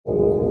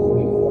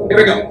Here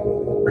we go.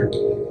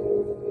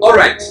 All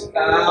right.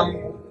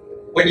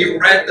 When you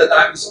read that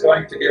I was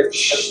going to give the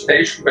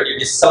presentation, when you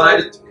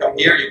decided to come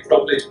here, you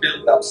probably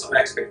built up some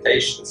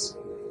expectations.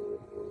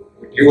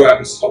 With you, I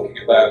was talking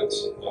about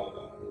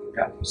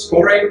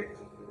scoring.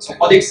 So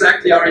what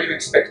exactly are your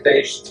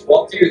expectations?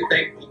 What do you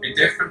think will be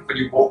different when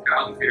you walk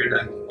out of here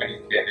than when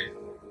you came in?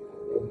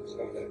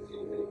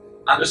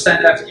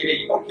 Understand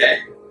FTV,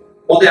 okay.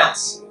 What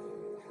else?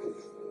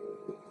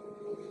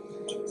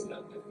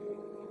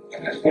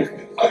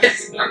 Okay,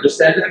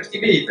 understand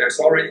FTV. There's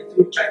already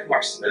 2 check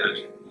marks there.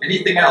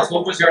 Anything else?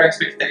 What was your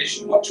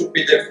expectation? What should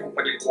be different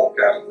when you walk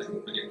out than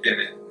when you came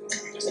in?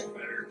 Just a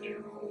better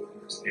general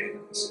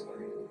understanding of the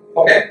story.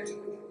 Okay,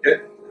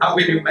 good. How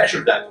will you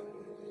measure that?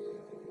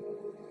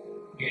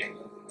 Yeah,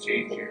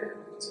 change your.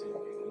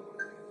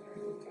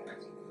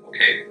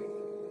 Okay,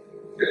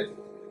 good.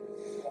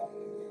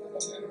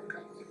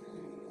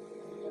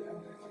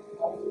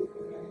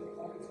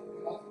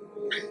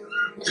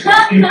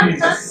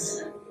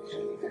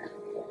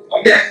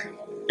 Okay,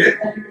 good.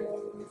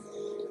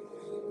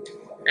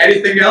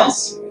 Anything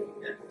else? I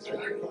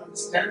don't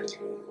understand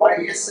why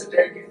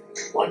yesterday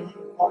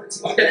 100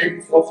 points, Okay. the day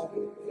before.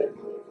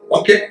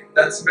 Okay,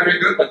 that's very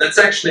good, but that's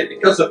actually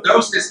because of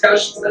those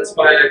discussions, that's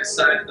why I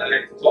decided I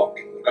like to talk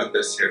about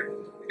this here.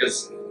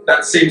 Because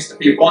that seems to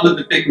be one of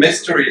the big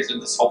mysteries in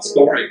this whole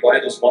story. Why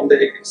does one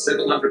day give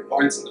 700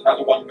 points and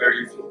another one where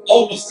you feel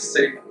almost the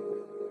same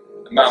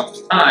amount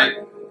of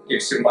time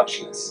gives you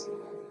much less.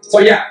 So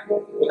yeah,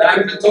 what I'm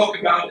going to talk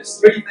about is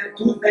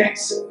 2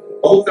 things.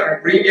 Both are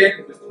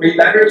abbreviated with 3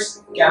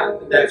 letters,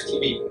 GAP and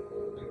FTV.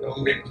 I'm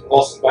going into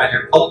also why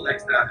they're called like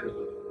that in a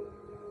little.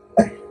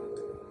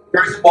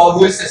 First of all,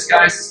 who is this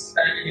guy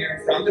standing here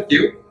in front of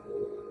you?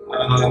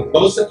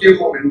 Most of you,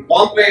 in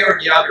one way or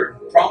the other,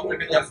 probably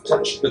will have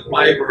touched with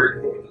my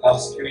work over the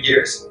last few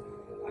years.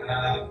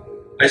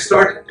 I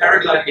started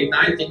paragliding in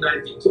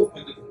 1992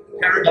 with a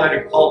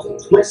paraglider called a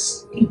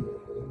Twist.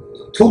 It's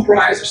a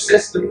 2-riser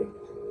system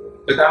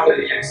without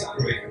any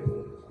accelerator.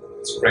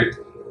 It's great.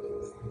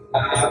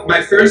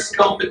 My first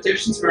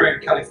competitions were in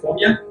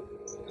California,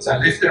 because I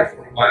lived there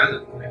for a while,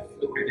 and I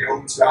flew in the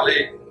Owens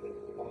Valley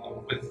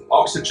with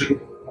oxygen.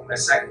 My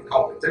second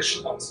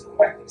competition, that was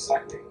quite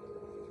exciting.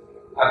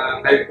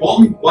 I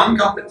won 1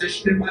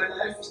 competition in my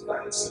life,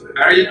 that was the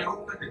Marion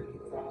Open in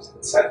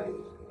 2007.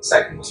 The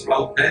second was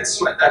Raul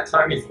Penso. At that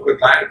time he flew a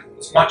glider that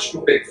was much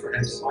too big for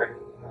him, so I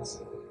couldn't pass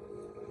it.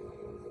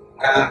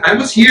 I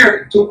was here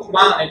in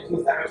Tucumán in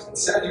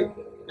 2007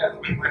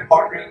 with my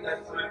partner at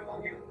that time.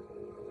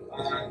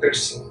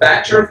 There's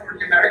Badger for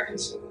the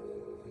Americans.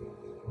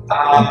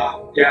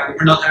 Yeah,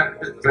 we're not happy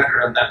with the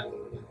weather on that.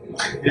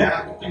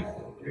 Yeah,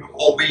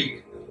 all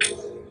week.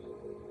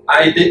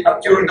 I did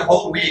during the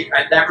whole week.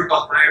 I never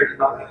got higher than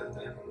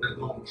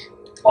launch.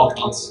 12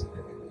 months.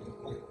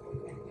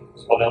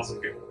 What else is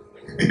good?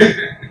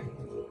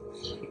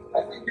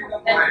 I think you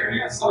got higher.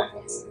 Yes.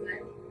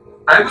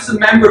 I was a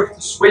member of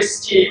the Swiss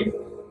team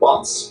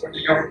once for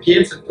the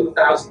Europeans in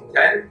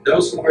 2010.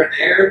 Those who were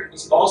there, it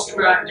was in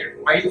Austria, and they were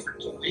away for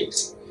 2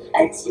 weeks.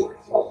 It's your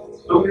fault.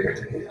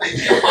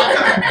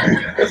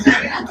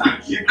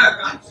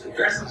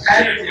 There's a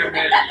pattern here,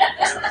 man.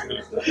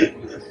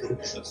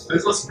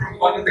 This was from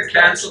one of the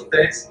cancelled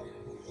days.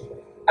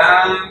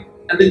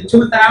 And in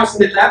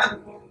 2011,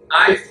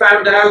 I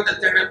found out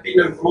that there had been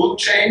a rule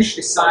change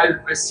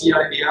decided by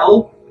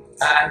CIVL.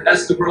 And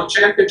as the World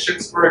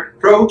Championships were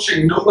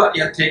approaching, nobody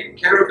had taken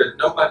care of it.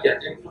 Nobody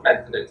had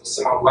implemented it.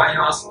 So I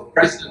asked the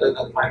president at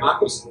that time,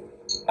 Marcus,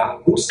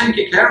 who's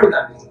taking care of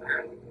that? He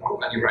said,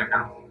 nobody right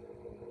now.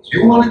 Do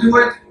you want to do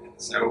it?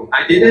 So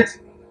I did it.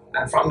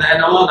 And from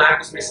then on, I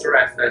was Mr.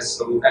 FS.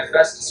 So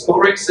FS, the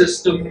scoring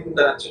system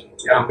that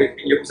we've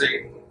been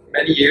using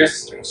many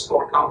years to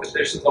score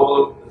competitions all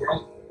over the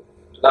world.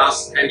 The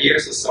last 10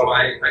 years or so,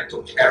 I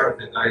took care of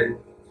it. I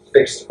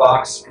fixed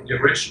bugs from the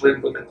original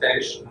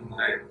implementation, and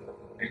I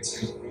made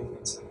some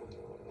improvements.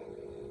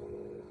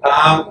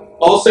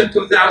 Also in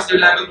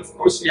 2011, of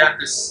course, we had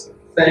this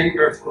thing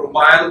where for a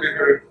while we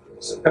were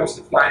supposed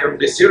to fly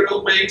only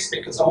serial wings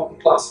because open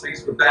class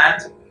wings were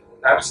banned.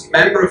 I was a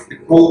member of the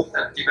group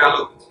that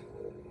developed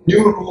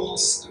new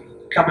rules to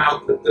come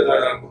out with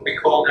what we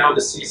call now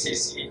the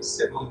CCC, the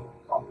Civil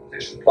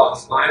Competition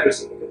Class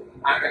Gliders.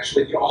 I'm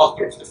actually the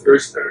author of the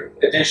first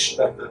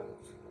edition of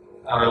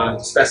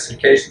the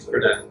specifications for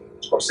them.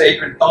 Of course,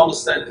 Adrian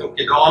Thomas then took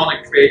it on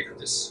and created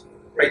this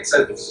great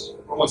set of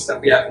rules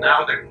that we have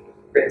now. They're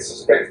great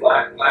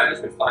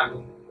gliders. We fly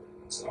them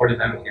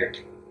sorted out here.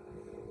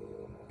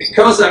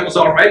 Because I was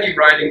already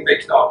writing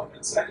big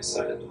documents, I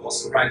decided to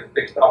also write a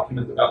big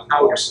document about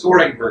how our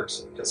scoring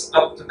works. Because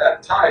up to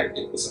that time,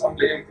 it was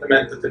only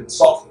implemented in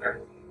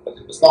software, but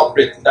it was not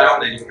written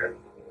down anywhere.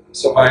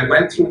 So I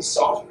went through the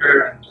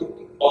software and took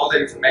all the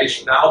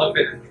information out of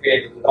it and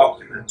created a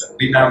document that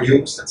we now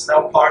use. That's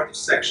now part of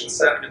Section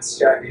 7 in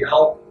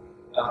CIVL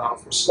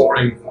for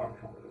scoring of our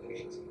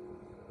competitions.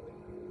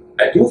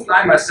 I do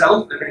fly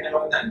myself every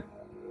now and then.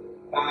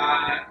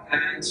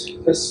 And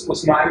this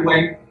was my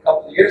wing a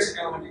couple of years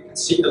ago, and you can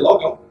see the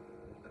logo.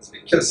 It's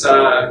because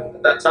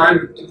at that time,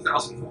 in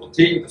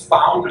 2014, the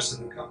founders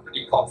of a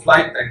company called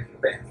Flightdeck, you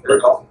may have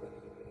heard of,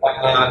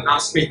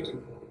 asked me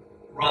to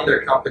run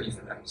their company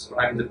for them. So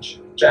I'm the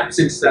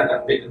since then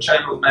I've been the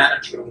general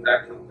manager of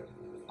that company.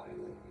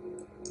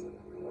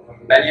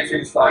 Many of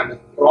you fly with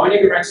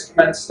Browninger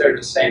instruments, they're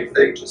the same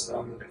thing, just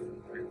on a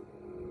different way.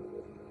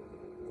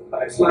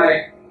 I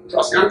fly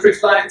cross-country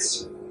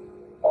flights,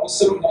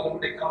 also not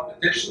only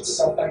competitions,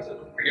 sometimes I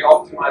don't really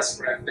optimize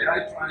for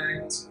FTV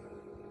triangles.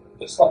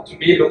 This one to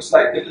me looks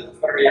like a little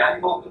furry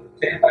animal with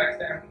the tail back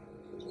there.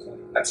 So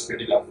that's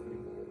pretty lovely.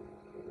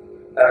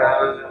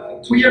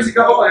 2 years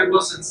ago I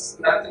was in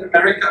Latin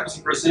America, I was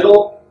in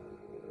Brazil,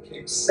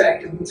 came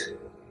second,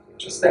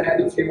 just ahead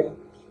of you,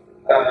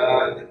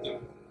 the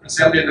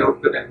Brazilian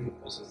Open and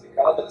also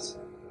the others.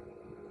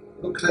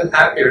 Look a little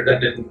happier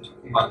than in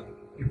Tucumán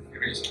a few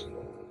years ago.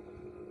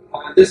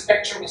 This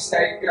picture was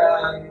taken,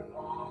 I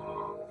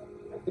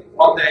think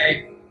one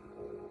day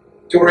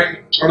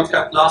during World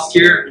Cup last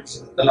year. It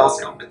was the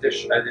last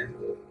competition I did.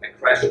 I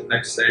crashed the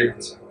next day,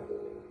 and so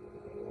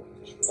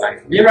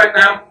like for me right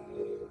now.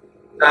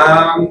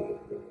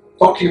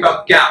 Talking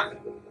about gap.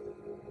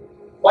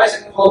 Why is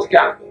it called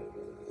gap?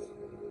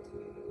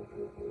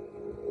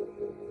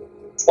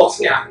 What's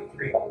gap?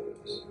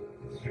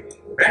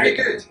 Very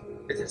good.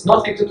 It has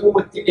nothing to do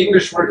with the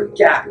English word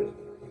gap.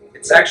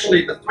 It's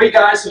actually the three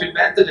guys who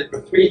invented it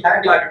were three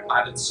hang glider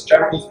pilots,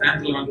 Gerald,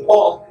 Andrew, and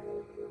Paul.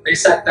 They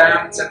sat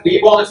down and said,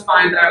 we want to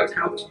find out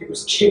how to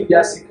use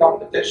GPS in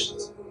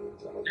competitions.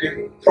 So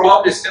you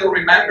probably still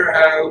remember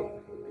how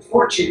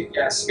before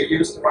GPS we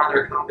used to run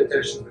our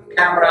competitions with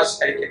cameras,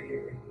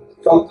 taking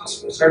photos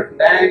from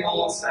certain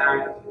angles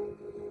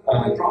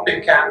and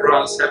dropping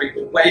cameras, having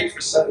to wait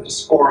for someone to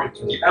score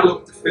to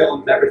develop the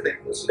film, and everything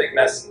was a big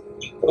mess.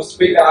 Those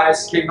three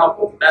guys came up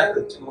with a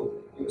method to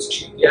use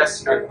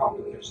GPS in our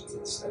competitions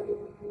instead.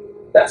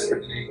 That's where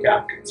the name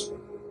gap comes from.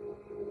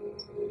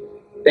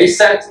 They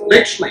sat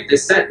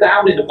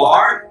down in a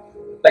bar,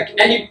 like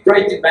any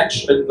great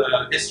invention in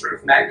the history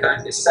of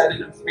mankind. They sat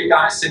in three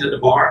guys sit in a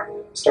bar,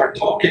 start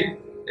talking.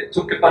 They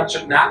took a bunch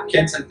of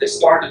napkins and they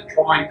started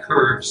drawing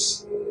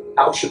curves.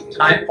 How should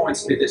time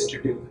points be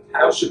distributed?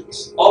 How should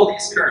all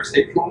these curves?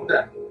 They drew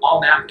them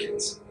on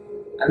napkins.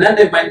 And then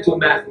they went to a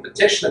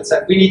mathematician and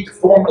said, we need the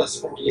formulas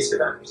for these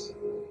curves.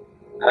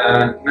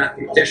 The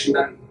mathematician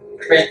then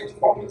created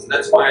formulas.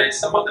 That's why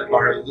some of them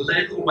are a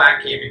little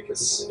wacky,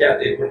 because yeah,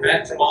 they were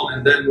ventral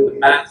and then the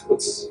math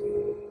was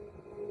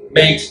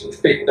made to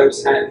fit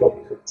those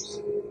hand-drawn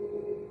curves.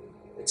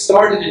 It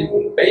started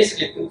in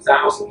basically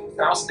 2000.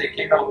 2000 they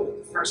came out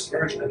with the first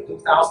version. In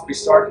 2000 we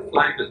started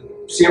flying,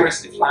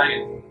 seriously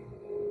flying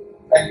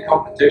many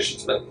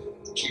competitions with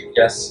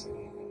GPS.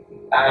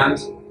 And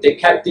they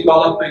kept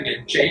developing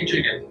and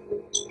changing it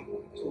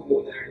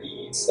to their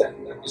needs.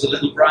 And there was a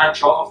little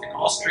branch off in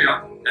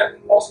Australia,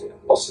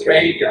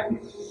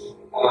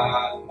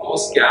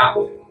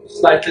 OSGAP,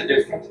 slightly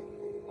different.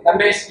 And then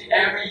basically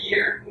every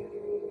year,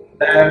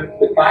 then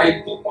with my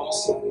input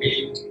also,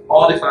 we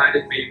modified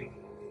it, we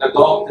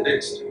adopted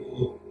it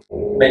to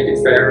make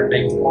it fair and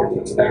make it more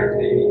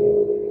transparent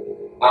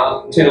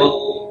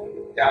until,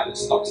 yeah,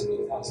 this stops in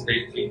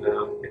 2018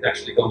 now. It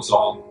actually goes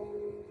on.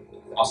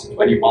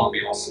 2021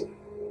 we also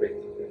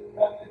created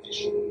an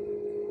edition.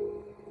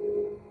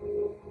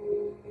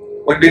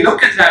 When we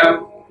look at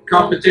how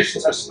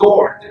competitions are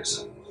scored,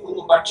 there's a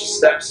whole bunch of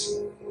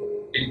steps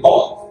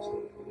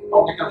involved. I'm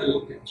only going to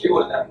look at a few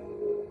of them.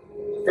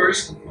 The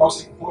first and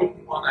most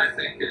important one, I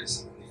think,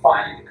 is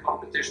defining the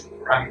competition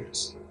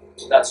parameters.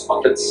 So that's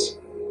one that's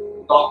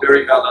not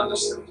very well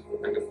understood,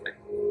 kind of thing.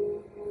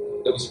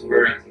 Those who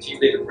were at the team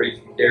leader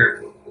briefing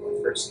there, the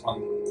first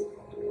one.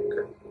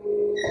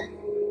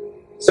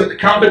 So the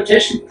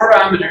competition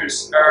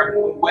parameters are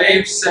a way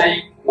of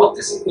saying, what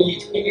does it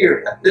need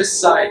here at this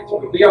site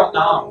where we are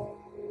now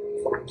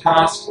for a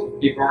task to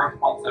be worth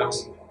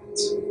 1,000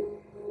 points?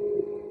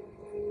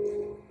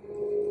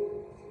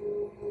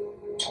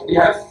 We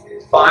have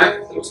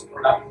 5 of those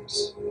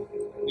parameters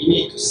we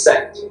need to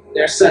set.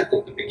 They're set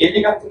at the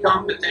beginning of the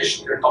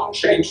competition, they're not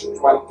changed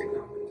throughout the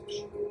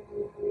competition.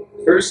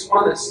 The first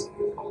one is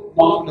called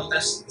nominal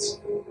distance.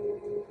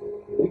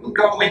 We will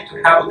go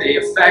into how they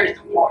affect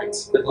the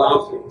points that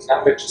allow you,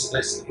 now we just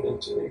listed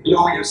it. In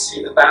blue you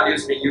see the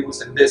values we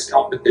use in this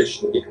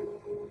competition here.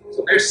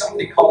 So there's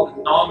something called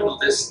a nominal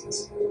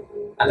distance.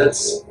 And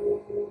that's,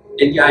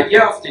 in the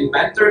idea of the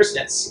inventors,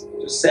 it's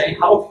to say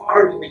how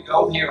far do we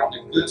go here on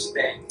a good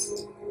day.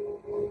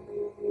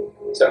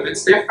 So if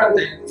it's different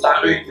in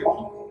La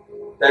Réunion,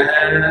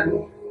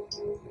 then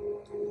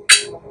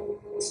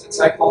since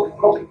I call it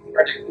probably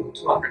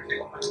 200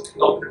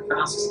 kilometer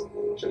passes,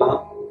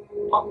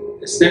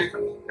 it's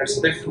different. There's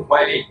a different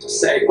way to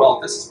say, well,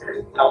 this is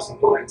worth 1,000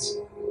 points.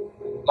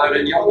 La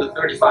Réunion, the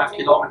 35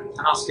 kilometer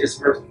task is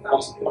worth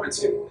 1,000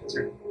 points. You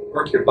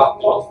work your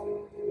butt off.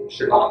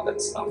 Chelan,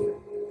 that's not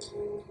worth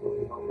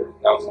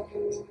 1,000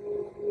 points.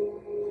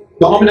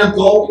 Nominal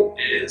goal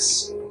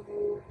is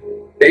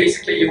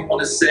basically you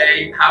want to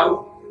say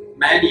how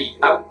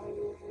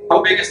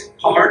big is the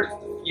part of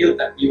the field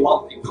that you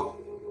want to go.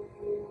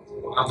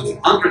 out of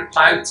 100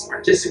 pilots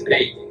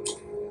participating,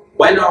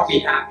 when are we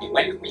happy?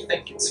 When do we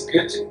think it's a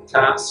good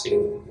task?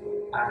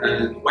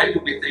 And when do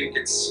we think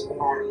it's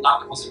more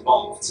luck was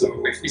involved?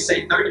 So if we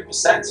say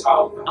 30%, so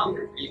out of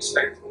 100, we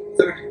expect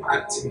 30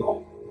 pilots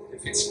involved.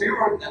 If it's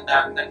fewer than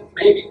that, then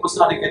maybe it was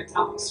not a good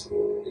task.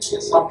 It's the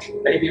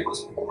assumption. Maybe it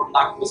was more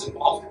luck was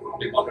involved,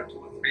 probably 1 or 2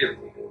 or 3 of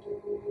them.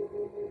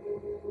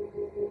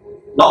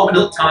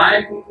 Nominal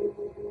time,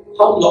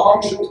 how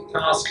long should the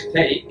task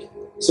take?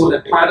 So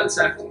that pilots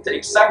have to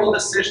take several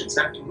decisions,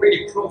 have to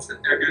really prove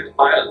that they're good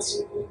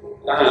pilots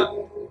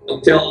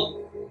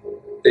until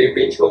they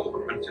reach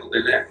over, until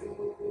they land.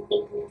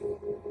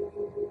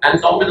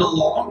 And nominal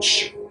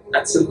launch,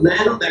 that's a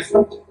little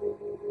different.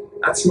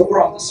 That's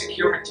more on the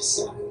security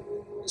side,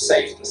 the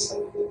safety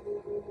side.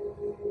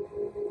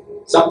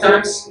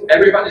 Sometimes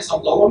everybody's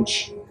on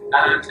launch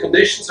and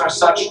conditions are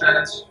such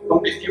that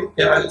only few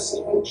pilots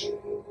launch.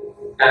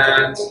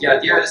 And the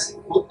idea is it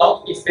would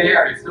not be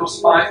fair if those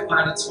 5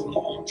 pilots who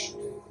launch,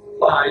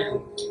 fly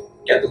and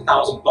get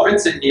 1,000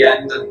 points in the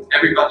end, and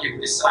everybody who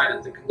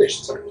decided the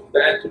conditions are too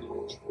bad to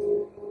launch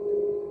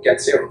get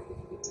 0.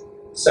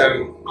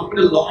 So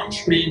nominal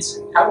launch means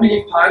how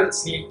many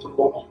pilots need to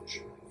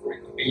launch for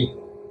it to be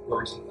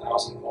worth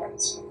 1,000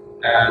 points.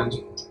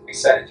 And we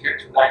set it here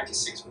to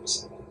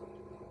 96%.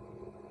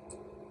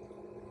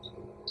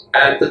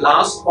 And the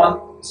last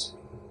one is,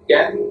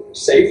 again,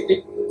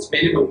 safety. It's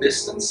minimum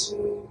distance.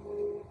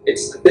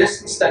 It's the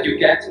distance that you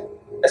get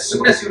as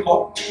soon as you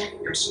launch.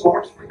 You're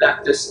scored for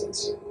that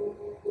distance.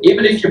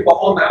 Even if you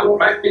bomb out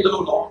right below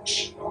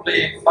launch,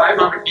 only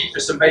 500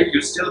 meters away,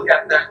 you still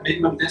get that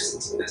minimum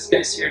distance. In this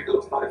case here,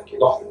 go 5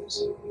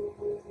 kilometers.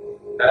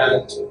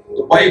 And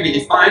the way we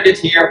defined it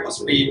here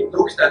was we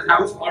looked at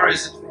how far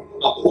is it from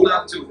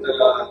Mabola to the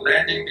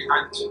landing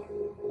behind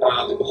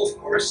the golf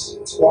course.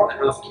 It's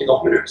 4.5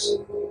 kilometers.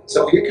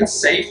 So you can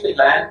safely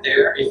land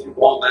there if you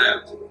bomb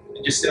out,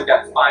 and you still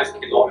get 5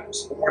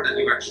 kilometers more than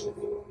you actually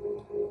do.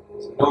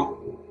 So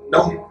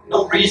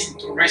no reason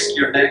to risk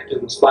your neck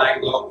and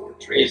flying low over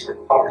trees or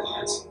power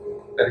lines.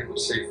 Better go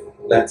safe,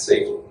 land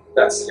safely.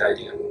 That's the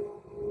idea.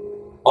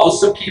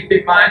 Also keep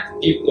in mind, the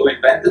people who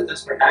invented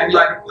this were hang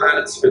glider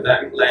pilots. For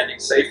them, landing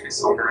safely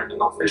somewhere in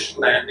an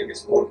official landing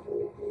is more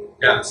important.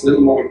 Yeah, it's a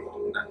little more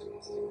important than that.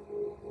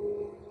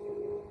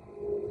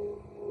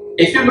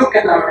 If you look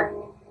at our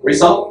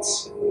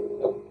results, we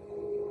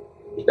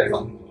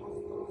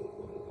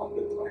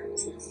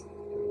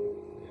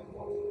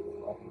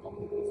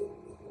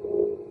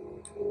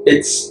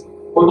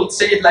will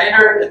see it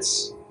later.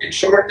 It's, in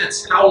short,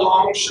 it's how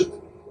long should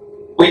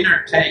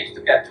winner take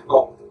to get to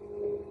gold.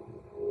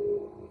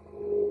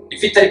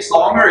 If it takes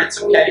longer,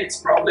 it's okay, it's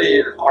probably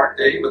a hard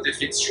day, but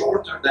if it's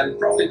shorter, then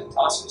probably the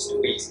task is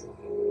too easy.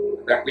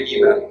 Then we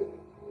need that.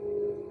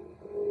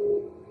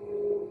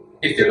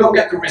 If you look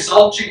at the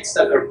result sheets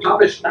that are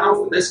published now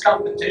for this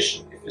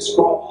competition, if you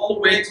scroll all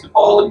the way to the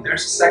bottom,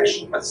 there's a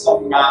section with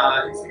some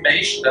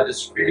information that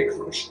is really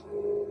crucial.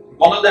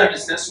 One of them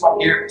is this one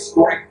here,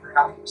 scoring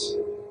parameters.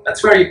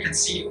 That's where you can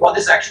see what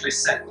is actually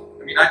set.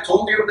 I mean, I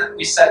told you that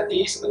we set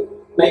these, but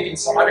maybe in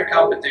some other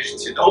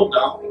competitions you don't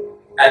know.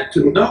 And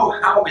to know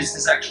how is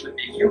this actually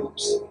being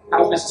used,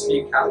 how is this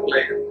being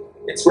calculated,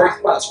 it's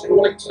worthwhile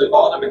scrolling to the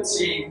bottom and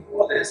seeing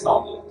what is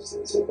nominal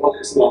distance and what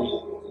is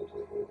nominal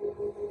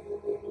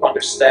to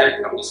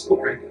understand how the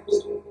scoring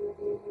goes.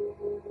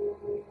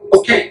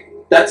 Okay,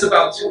 that's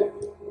about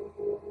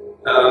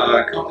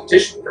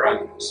competition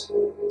parameters.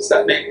 Does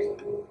that make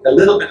a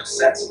little bit of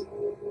sense?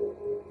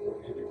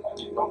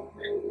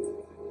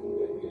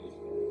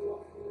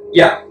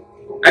 Yeah,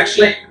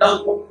 actually,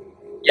 no.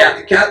 Yeah,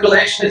 the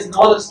calculation is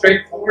not as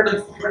straightforward,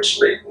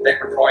 unfortunately. They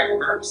were drawing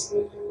curves.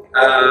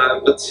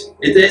 But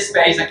it is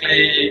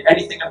basically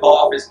anything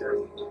above is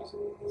worth it.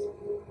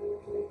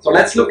 So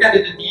let's look at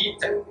it in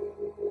detail.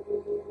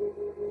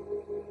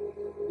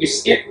 We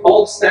skip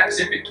all the steps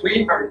in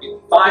between where we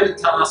define the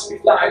task, we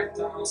fly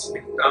the task,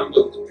 we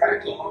download the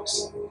track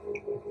logs.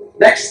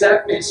 Next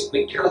step is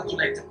we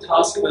calculate the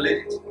task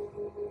validity.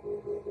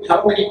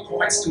 How many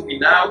points do we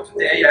now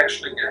today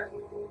actually get?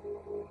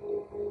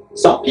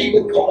 Some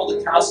people call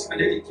the task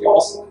validity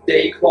also the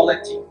day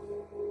quality.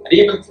 And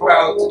even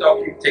throughout the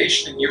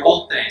documentation in the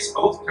old days,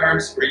 both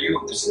terms were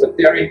used, but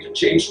they're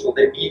interchangeable,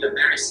 they mean the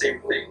very same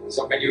thing.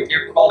 So when you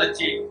hear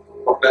quality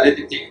or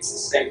validity, it's the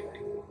same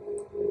thing.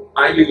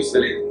 I use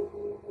validity.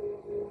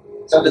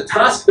 So the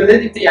task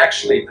validity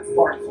actually,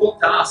 for the full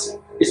task,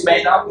 is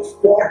made up of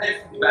 4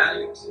 different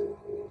values.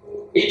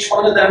 Each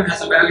one of them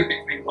has a value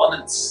between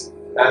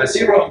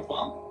 0 and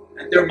 1,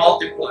 and they're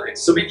multiplied.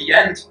 So in the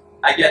end,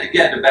 I get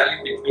again a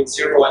value between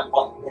 0 and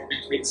 1, or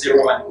between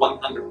 0 and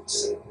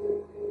 100%.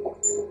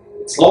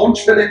 It's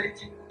launch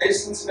validity,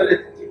 distance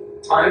validity,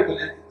 time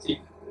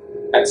validity,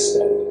 and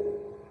stop.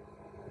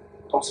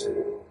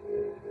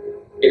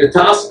 In a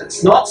task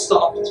that's not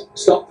stopped,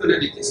 stop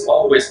validity is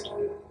always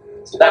on.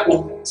 So that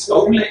one is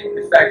only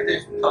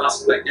effective in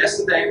tasks like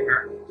yesterday,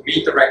 where the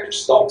meet director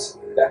stops,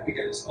 then we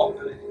get a stop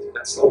validity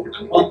that's lower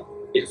than 1,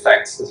 it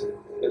affects the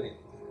validity.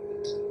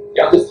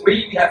 The other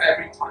 3 we have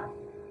every time.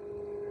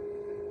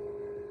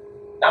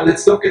 Now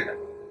let's look at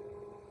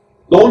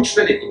launch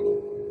validity.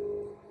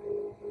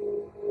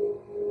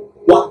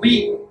 What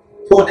we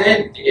put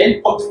in, the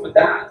input for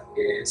that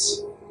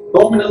is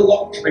nominal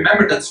launch.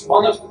 Remember, that's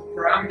one of the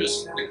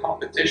parameters for the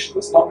competition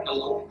was nominal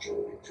launch,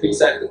 which we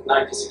set at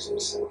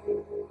 96%.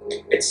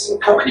 It's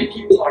how many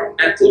people are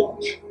at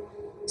launch.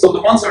 So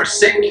the ones who are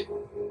sick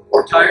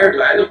or tired,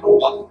 or I don't know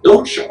what,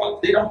 don't show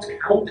up. They don't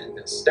count in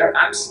this. They're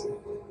absent.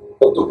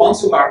 But the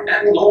ones who are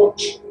at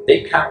launch,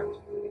 they count.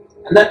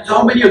 And then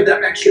how many of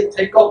them actually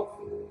take off?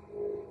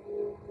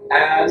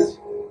 And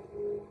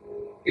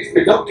if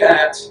we look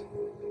at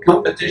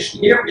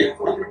competition here, we have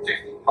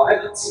 150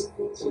 pilots.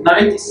 So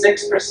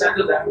 96%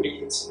 of them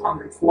means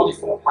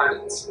 144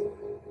 pilots.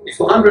 If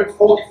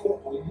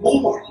 144 or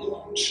more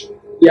launch,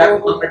 we have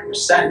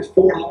 100%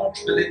 for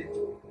launch validity.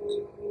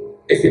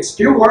 If it's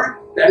fewer,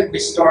 then we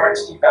start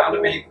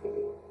evaluating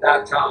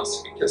that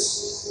task.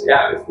 Because,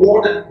 yeah, if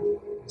more than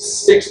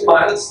 6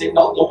 pilots did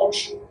not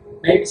launch,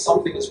 maybe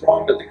something is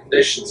wrong with the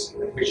conditions,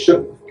 and we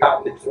shouldn't have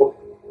counted for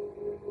them.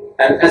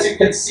 And as you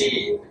can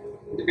see,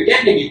 in the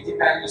beginning it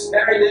devalues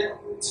very little,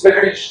 it's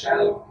very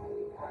shallow,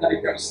 and then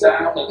it goes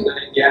down, and then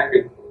in the end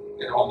we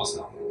get almost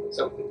nothing.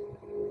 So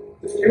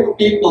the fewer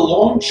people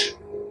launch,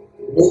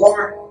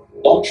 more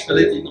launch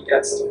validity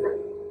gets to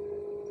rate.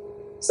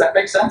 Does that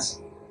make sense?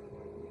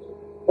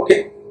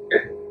 Okay,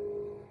 good.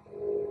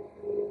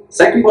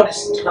 Second one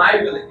is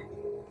time validity.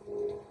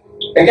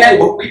 Again,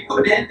 what we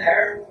put in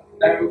there,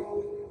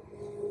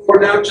 for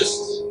now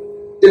just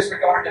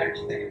disregard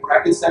everything in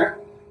brackets there.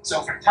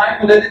 So for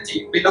time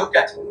validity, we look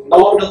at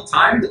nominal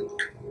time, the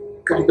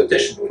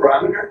competition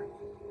parameter,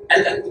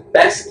 and at the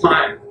best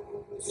time,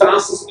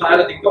 fastest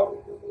piloting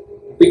goal.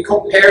 We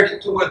compare the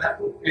two of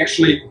them. We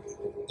actually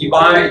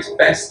divide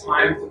best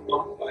time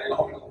by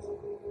nominal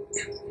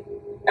time.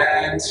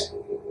 And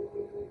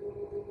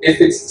if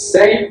it's the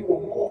same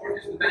or more,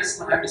 if the best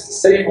time is the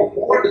same or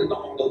more than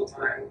nominal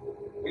time,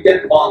 we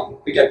get 1,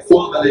 we get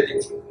full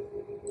validity.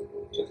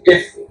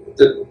 If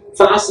the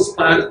fastest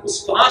pilot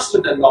was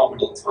faster than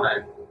nominal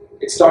time,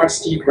 it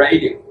starts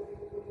degrading.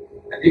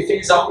 And if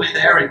he's only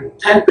there in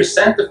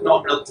 10% of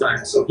nominal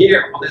time, so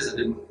here, what is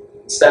it?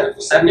 Instead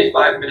of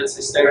 75 minutes,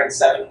 he's there in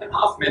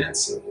 7.5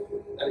 minutes,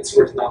 then it's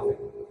worth nothing.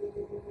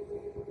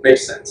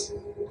 Makes sense.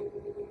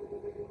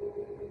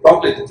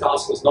 Probably the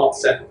task was not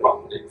set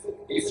properly.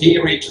 If he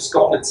reaches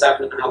goal in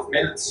 7.5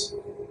 minutes,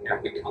 yeah,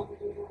 we can't.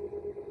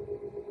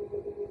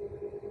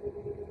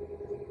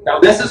 Now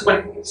this is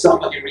when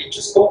somebody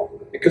reaches goal,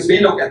 because we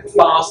look at the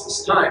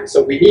fastest time,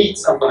 so we need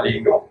somebody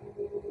in goal.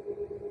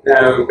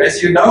 Now,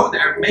 as you know,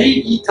 there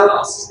may be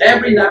tasks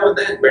every now and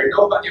then where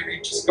nobody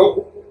reaches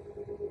goal.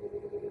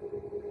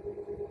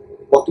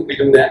 What do we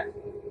do then?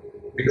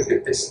 We look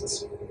at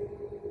distance.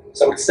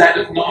 So instead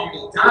of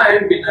nominal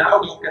time, we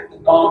now look at the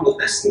nominal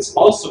distance,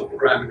 also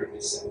parameter we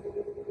set.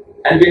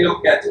 And we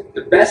look at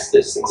the best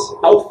distance.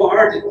 How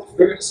far did the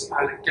furthest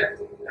pilot get?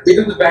 And we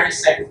do the very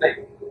same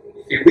thing.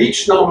 If you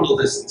reach nominal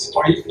distance,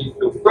 or if you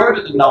go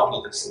further than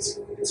nominal distance,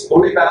 it's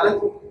fully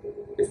valid.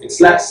 If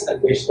it's less,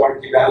 then we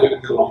start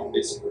evaluating along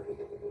this curve.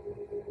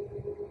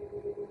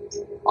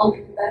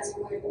 Only the best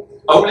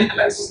pilots. Only the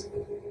best.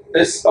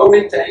 This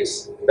only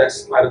takes the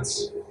best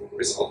pilot's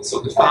result. So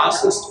the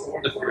fastest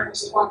or the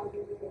furthest. One.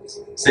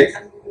 Say?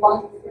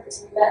 One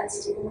first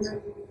best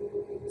or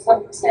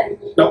some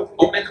percentage. No,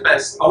 only the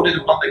best. Only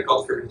the one that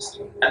got furthest.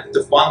 And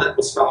the one that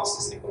was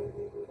fastest.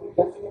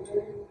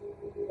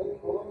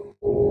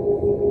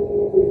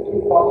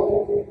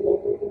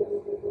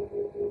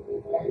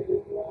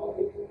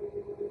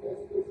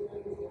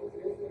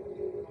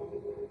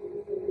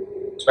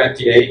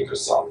 28 or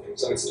something.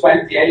 So it's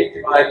 28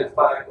 divided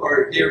by,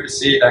 or here we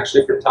see it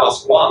actually for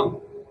task 1.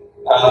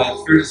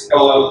 First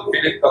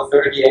Philip got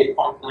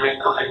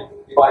 38.99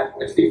 divided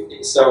by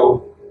 50.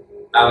 So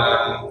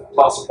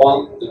task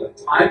 1, the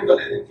time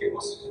validity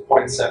was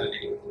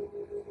 0.78.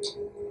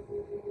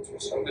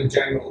 So from the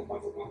general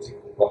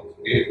mathematical point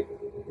of view,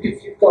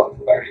 if you've got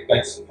the very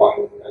best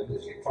pilot, and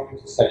as you're trying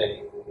to say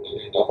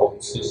in the whole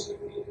system,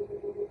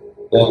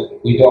 then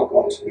we don't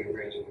want to be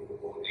really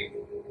rewarding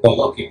the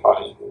lucky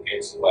pilot who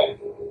gets away,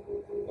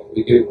 but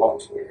we do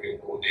want to be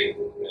rewarding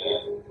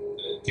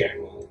the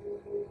general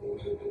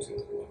movement of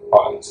the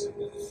pilots in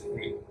the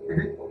three.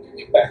 What can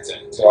get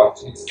better to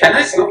actually? Can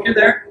I stop you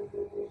there?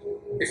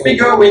 If we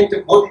go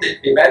into wouldn't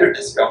it be better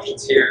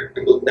discussions here,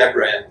 we will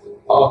never end.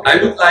 I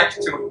would like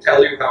to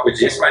tell you how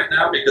it is right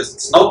now, because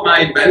it's not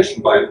my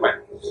invention, by the way.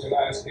 Should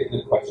I ask you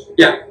the question?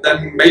 Yeah,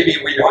 then maybe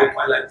we do it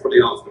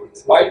bilaterally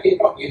afterwards. Why do you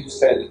not use,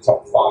 say, the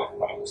top 5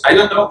 pilots? I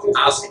don't know.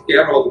 Ask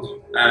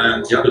Gerald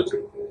and the other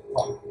 2.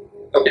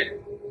 Okay.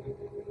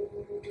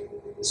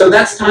 So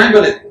that's time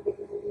validity.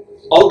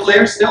 All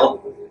clear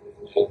still?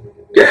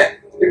 Good.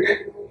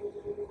 Good.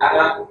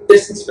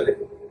 Distance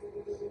validity.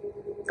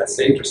 That's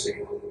the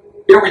interesting one.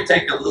 Here we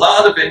take a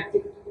lot of it.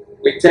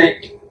 We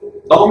take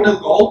nominal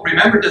goal.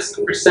 Remember this,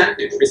 the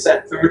percentage. We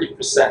set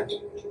 30%.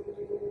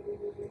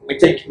 We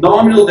take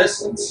nominal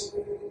distance.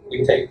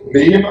 We take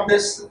minimum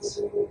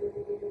distance.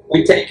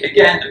 We take,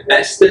 again, the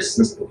best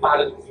distance, the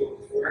pilot who flew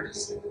the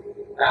furthest.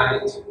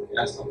 and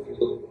something a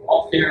little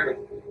off here.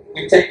 But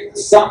we take the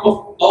sum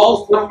of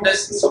all flown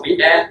distance, so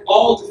we add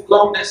all the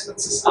flown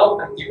distances up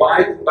and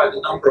divide them by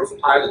the number of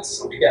pilots,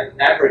 so we get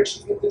an average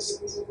of the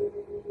distance.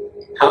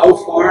 How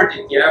far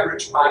did the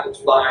average pilot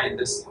fly in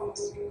this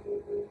task?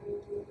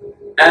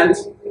 And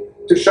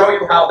to show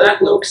you how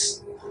that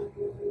looks,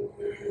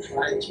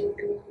 try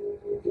to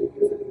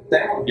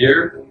down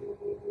here.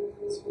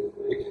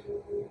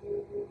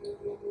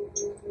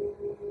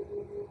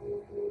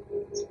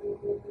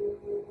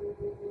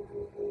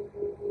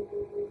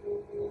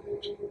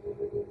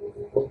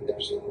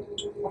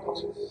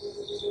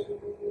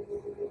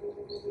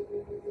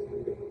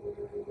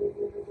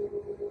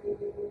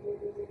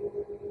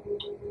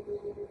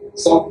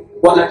 So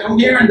what I do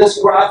here in this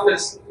graph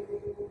is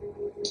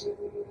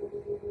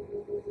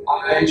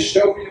I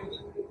show you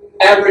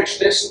the average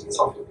distance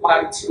of the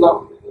pilot's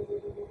flow.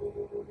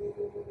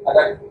 And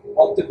then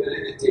what the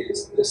validity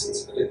is,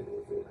 distance validity.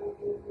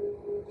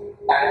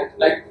 And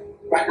like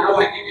right now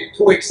I give you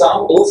two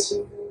examples.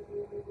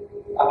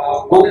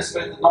 One is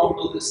with the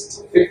nominal distance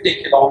of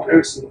 50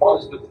 kilometers and one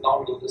is with the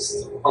nominal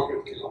distance of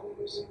 100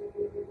 kilometers.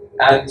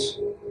 And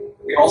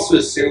we also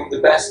assume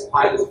the best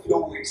pilot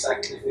flew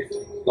exactly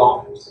 50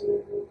 kilometers.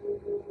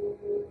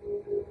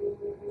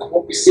 And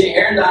what we see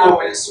here now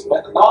is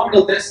when the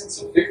nominal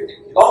distance of 50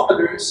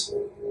 kilometers,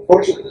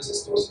 unfortunately this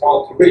is too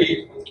small to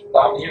read, but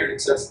down here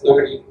it says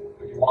 30,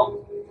 31.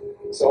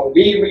 So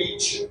we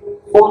reach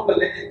full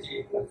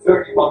validity at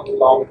 31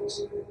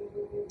 kilometers.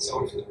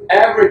 So if the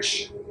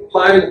average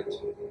pilot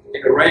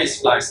in a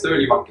race flies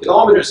 31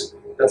 kilometers,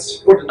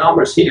 that's for the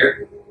numbers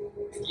here.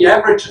 If the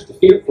average of the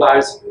field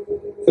flies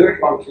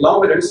 31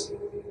 kilometers,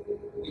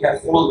 we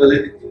have full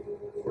validity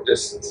for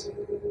distance.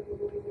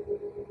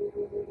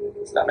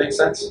 Does that make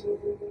sense?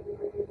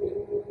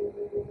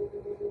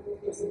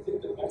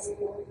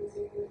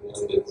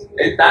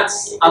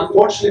 That's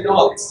unfortunately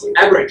not. It's the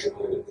average.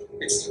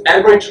 It's the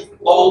average of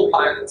all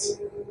pilots.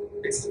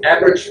 It's the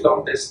average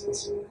flown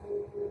distance.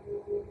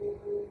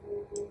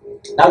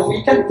 Now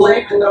we can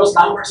play with those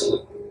numbers a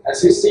little.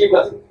 As you see,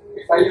 but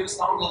if I use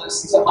nominal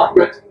distance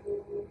 100,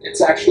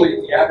 it's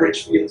actually the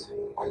average field.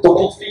 The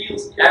whole field,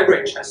 the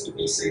average has to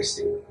be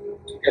 60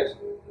 to get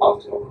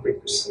up to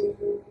 100%.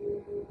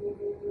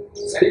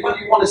 Does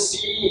anybody want to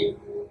see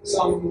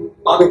some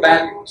other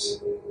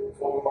values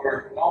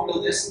for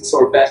nominal distance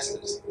or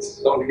best distance,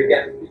 so you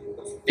get a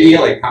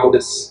feeling how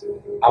this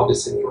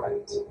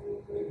interacts?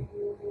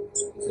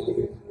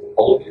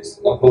 Always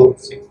above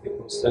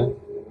 60%.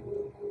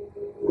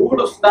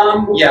 Rule of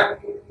thumb, yeah,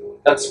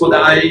 that's what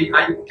I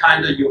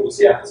kind of use.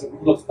 Yeah, as a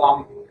rule of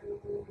thumb,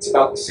 it's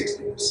about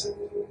 60%.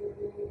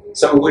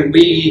 So when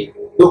we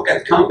look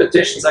at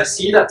competitions, I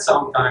see that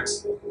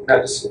sometimes. I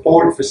have the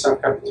support for some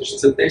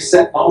competitions, and they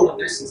set nominal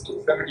distance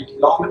to 30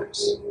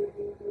 kilometers.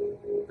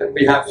 Then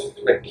we have,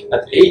 like,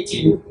 at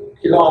 18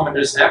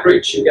 kilometers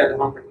average, you get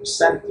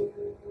 100%.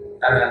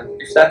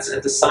 And if that's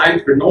at the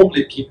site where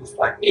normally people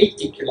fly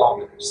 80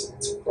 kilometers,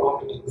 it's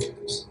probably good.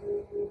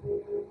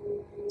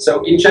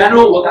 So in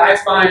general, what I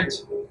find,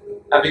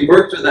 having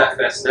worked with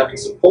FS, having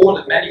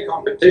supported many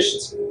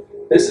competitions,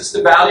 this is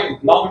the value,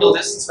 nominal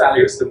distance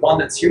value is the one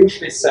that's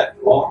usually set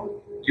wrong,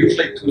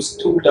 usually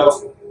too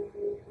low.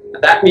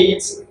 And that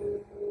means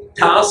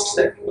tasks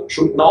that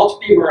should not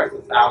be worth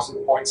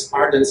 1,000 points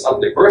are then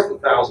suddenly worth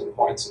 1,000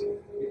 points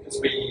because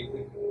we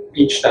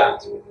reach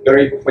that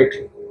very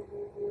quickly.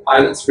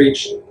 Pilots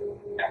reach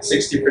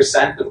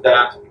 60% of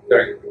that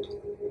very quickly.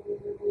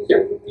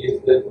 Yeah.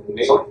 Is the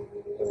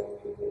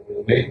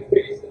main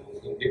reason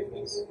in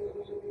difference?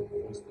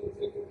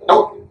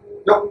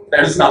 No,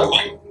 there's another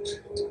one.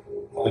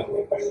 My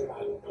question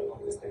on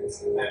this thing is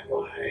that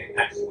my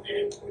actual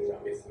end, which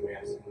obviously we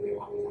have some really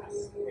long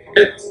tasks.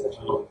 Pretty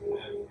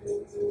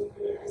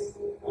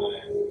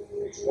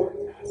short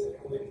tasks, it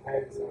only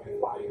depends on if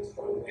flying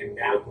from wind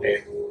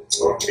downwind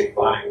or if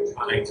flying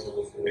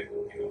triangles with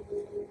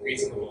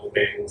reasonable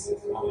winds.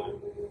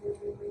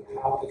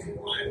 How does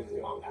one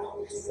go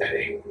about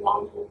setting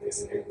nominal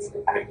distance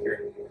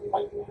accurately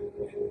like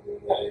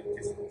that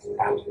distance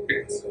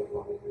traveled so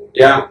far?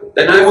 Yeah,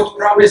 then I would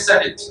probably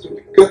set it to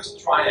a good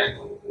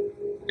triangle,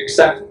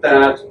 except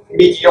that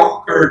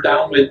mediocre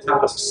downwind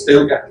tasks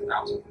still get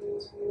 1,000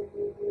 points.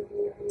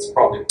 It's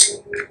probably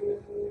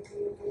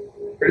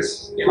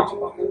Chris, yeah.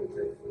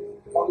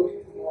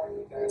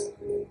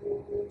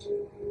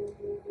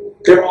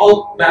 They're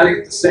all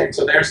valued the same,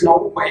 so there's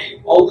no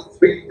way. All the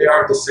three, they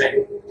are the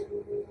same.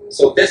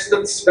 So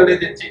distance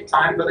validity,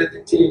 time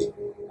validity,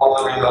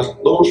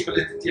 launch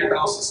validity, and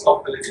also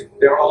stop validity,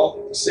 they're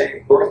all the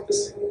same, worth the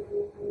same.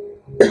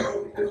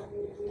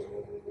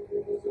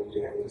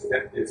 You have to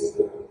set this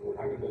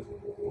parameter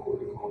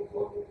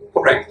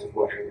Correct.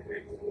 for every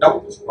day.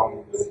 No.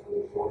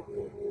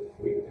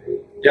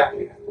 Yeah.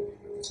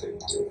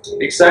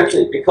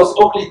 Exactly, because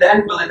only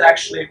then will it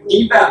actually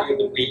devalue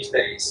the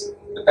weekdays,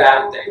 the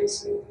bad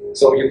days.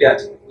 So you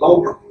get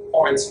lower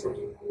points for,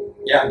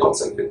 not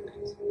so good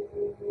days.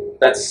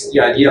 That's the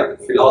idea,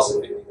 the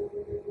philosophy.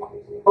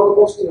 How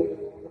goes to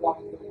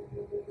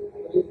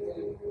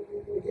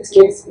in this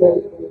case,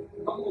 the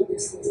nominal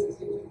distance is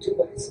given to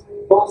ways.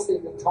 What's the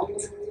time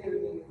of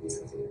determining the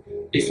distance?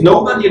 If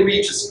nobody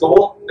reaches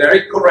goal,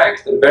 very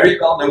correct and very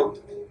well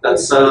noted.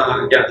 That's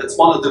yeah, that's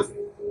one of the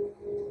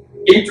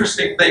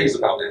interesting things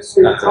about this.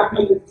 So the time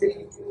of the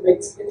thing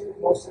makes it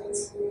more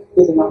sense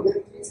with the number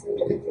of things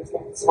because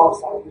it's how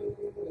far you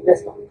the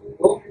best one can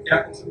go.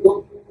 Yeah.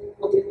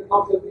 But in the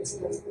nominal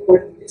distance or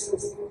the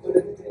distance or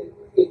the detail,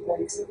 it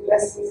makes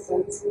less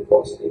sense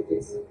because it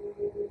is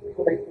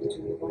connected to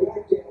the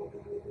majority of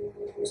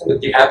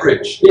The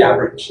average,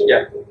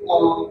 yeah.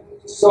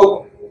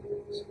 So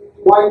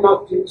why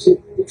not use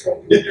it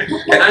differently?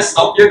 Can I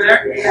stop you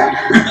there?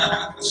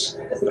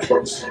 The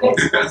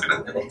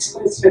next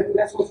question,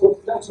 that was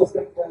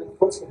the first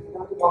question.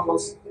 Another one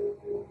was,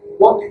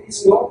 what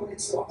is normal?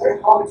 It's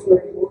very hard for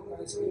an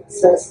organizer to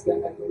assess the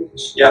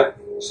average. Yeah.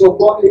 So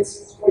what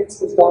is, for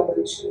instance, the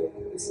average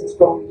distance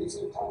from these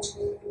two tasks?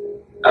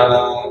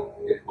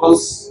 It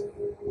was,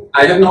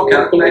 I have not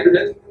calculated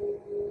it,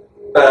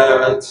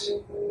 but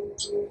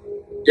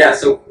yeah,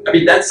 so I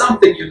mean that's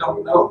something you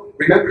don't know.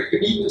 Remember, you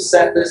need to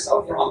set this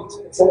up front,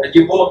 and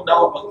you won't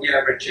know what the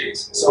average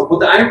is. So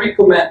what I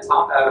recommend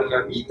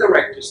meet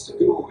directors to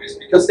do is,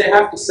 because they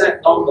have to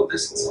set nominal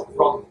distance up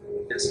front,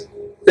 is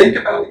think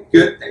about a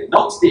good day,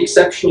 not the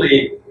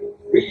exceptionally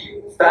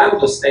really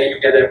fabulous day you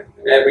get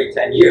every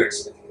 10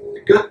 years.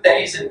 The good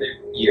days in the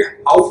year,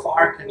 how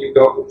far can you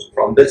go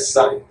from this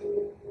side?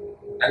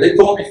 And they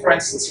told me, for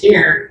instance,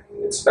 here,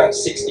 it's about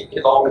 60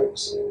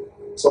 kilometers.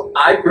 So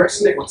I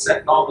personally would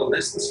set nominal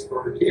distance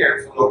for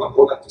here, from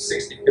Logangola to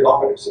 60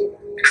 kilometers.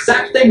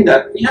 Accepting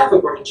that we have a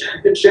world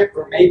championship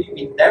where maybe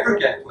we never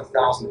get to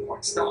 1,000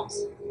 points down.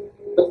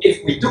 But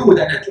if we do,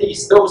 then at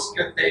least those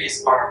good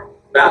days are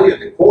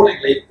valued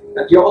accordingly,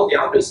 and all the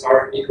others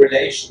are in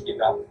relation to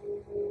that.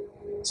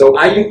 So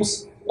I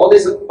use what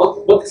is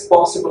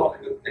possible on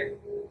a good day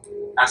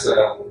as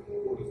a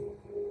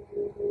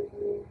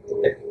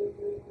okay.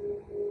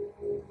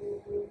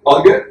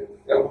 All good?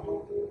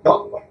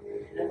 No? We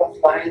never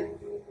fly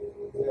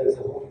the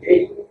whole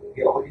day.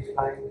 We only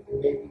fly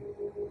maybe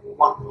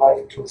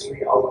 1.5 to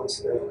 3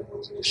 hours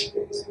competition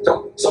days.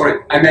 So,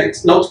 sorry, I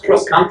meant not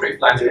cross-country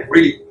flights, but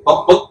really,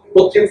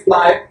 what you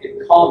fly, it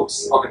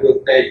counts on a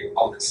good day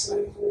on this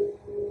side.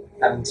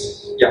 And,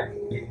 yeah.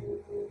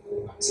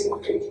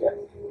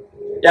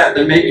 Yeah,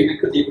 then maybe we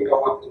could even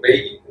go up to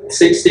 80.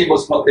 60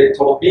 was what they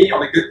told me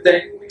on a good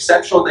day.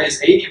 Exceptional day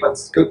is 80, but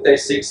good day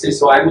is 60,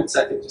 so I would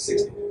set it to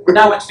 60. We're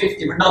now at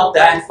 50, we're not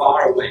that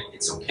far away,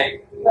 it's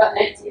okay. Well,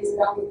 80 is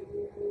down.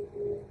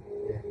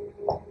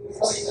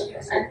 So,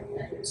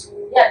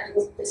 yeah,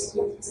 because this is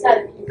what he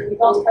said. If we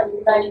don't have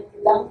the value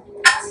down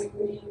class,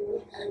 we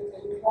can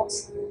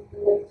cross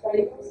the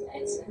triangles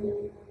days and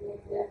then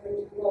make the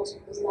average cross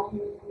because down we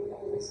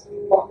always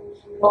walk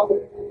longer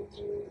than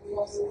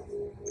cross.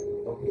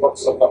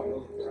 What's another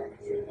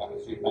parameter in that,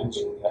 as you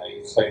mentioned there,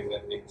 you say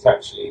that it's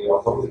actually,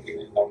 although we're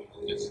giving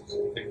nominal distance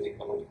of 50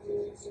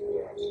 kilometers,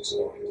 we're actually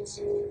storing to 60% of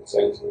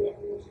that,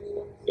 which is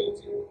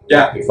ability.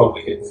 Yeah. Before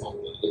we hit full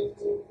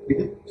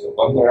validity. So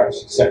when we're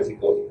actually setting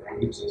those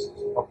parameters, it's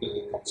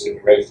probably a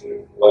consideration of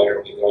where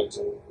are we going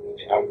to,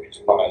 the average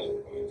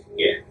pilot going to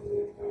get.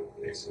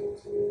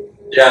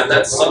 Yeah,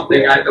 that's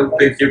something I don't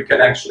think you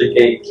can actually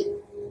gauge.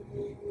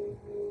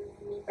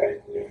 Okay,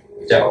 yeah.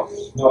 Yeah. So,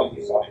 no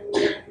design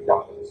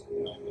pilots,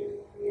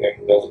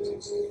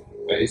 capabilities,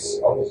 but it's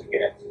always a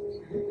guess.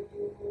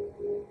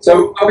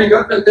 So, are we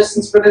good with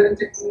distance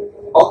validity?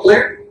 All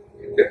clear?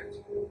 Good.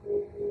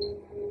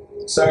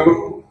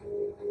 So,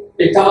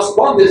 in task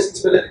 1,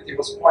 distance validity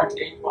was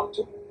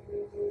 0.812.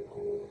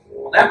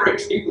 On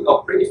average, people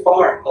got pretty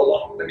far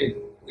along. I mean,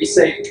 we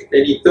say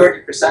they need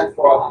 30%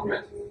 for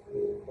 100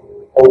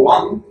 or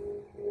 1.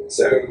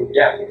 So,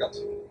 yeah, we got, I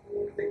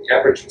think the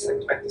average was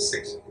like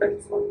 26,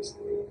 25.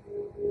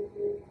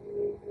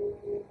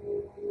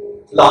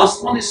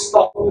 Last one is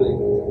stop validity.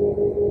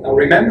 Now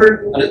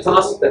remember, on a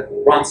task that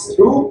runs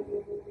through,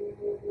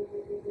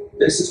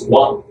 this is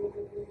 1.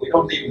 We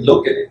don't even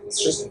look at it, it's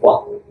just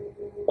 1.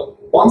 But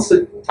once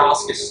the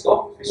task is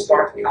stopped, we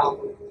start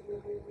calculating.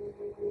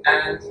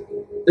 And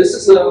this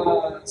is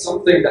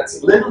something that's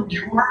a little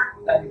newer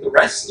than the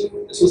rest.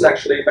 This was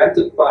actually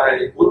invented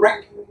by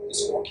Ulrich, the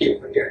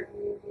scorekeeper here.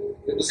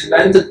 It was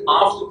invented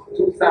after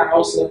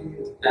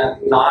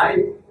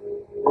 2009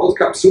 World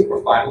Cup Super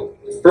Final,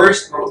 the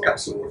first World Cup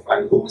Super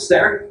Final. Who was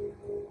there?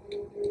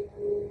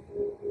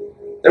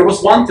 There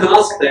was one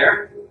task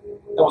there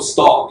that was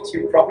stopped,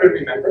 you probably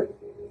remember.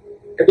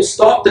 It was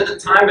stopped at a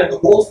time when the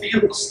whole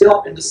field was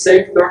still in the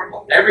same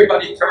thermal,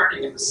 everybody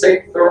turning in the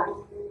same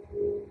thermal.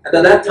 And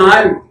at that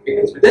time,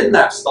 because we didn't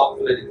have stop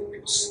validity,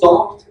 it was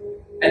stopped,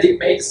 and it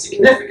made a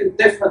significant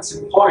difference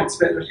in points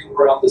whether you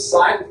were on the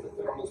side of the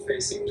thermal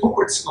facing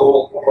towards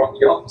goal or on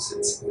the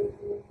opposite side.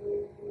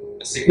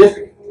 A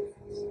significant difference.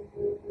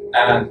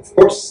 And of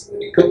course,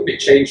 it could be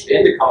changed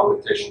in the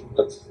competition,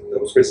 but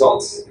those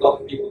results, a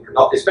lot of people were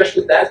not,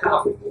 especially that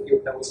half of the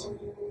field that was on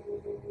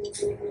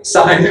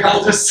the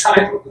other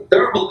side of the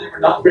thermal, they were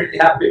not really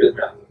happy with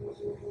that.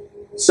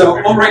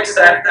 So Ulrich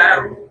sat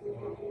down.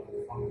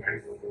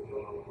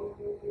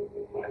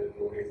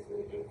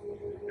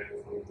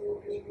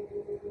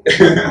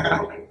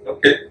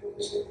 Okay.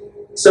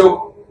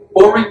 So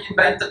Joerg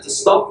invented the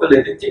stop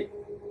validity,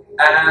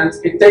 and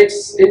it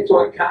takes into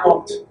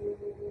account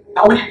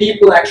how many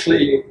people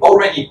actually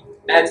already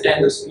at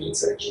end of speed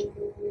section.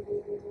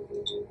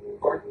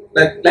 Or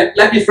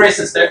let me phrase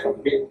this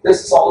differently. I mean,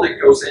 this is all that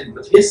goes in,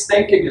 but his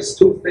thinking is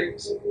two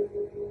things.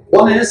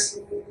 One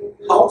is,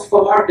 how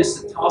far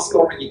is the task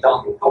already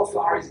done? How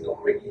far is it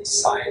already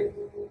decided?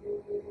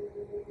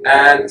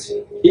 And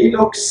he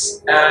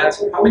looks at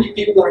how many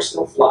people are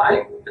still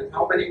flying and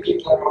how many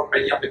people are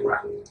already on the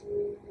ground.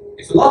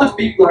 If a lot of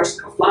people are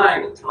still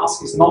flying, the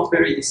task is not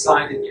very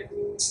decided yet.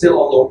 It's still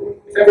all over.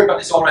 If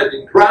everybody's already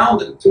on the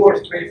ground and 2 or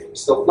 3 of them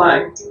still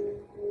flying,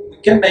 we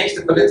can make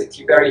the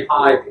validity very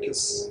high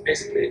because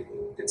basically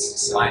it's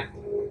decided.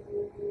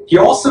 He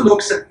also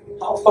looks at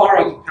how far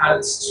are the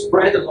pilots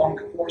spread along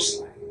the course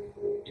line.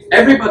 If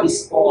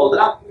everybody's followed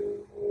up,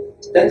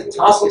 then the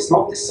task is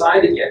not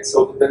decided yet,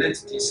 so the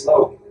validity is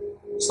low.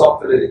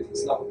 Stop validity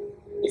is low.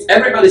 If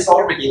everybody's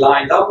already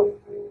lined up,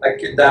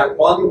 like in that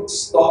one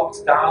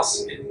stopped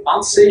task in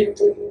Annecy,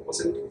 was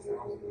it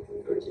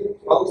 2013,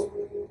 12?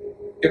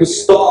 It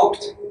was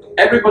stopped,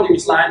 everybody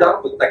was lined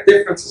up with like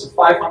differences of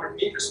 500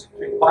 meters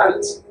between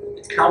pilots.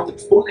 It counted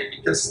fully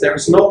because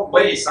there's no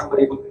way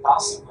somebody would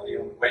pass somebody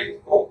on the way to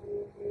goal.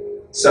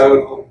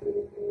 So,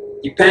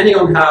 depending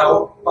on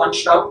how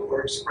bunched up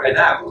or spread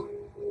out,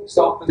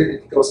 stop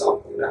validity goes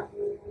up or down.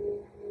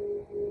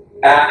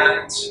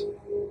 And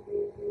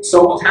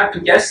so what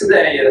happened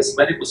yesterday is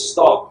when it was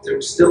stopped, there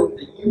was still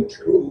a huge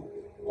group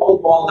all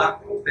walled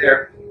up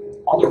there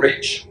on the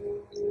ridge.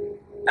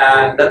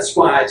 And that's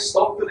why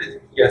stop validity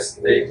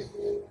yesterday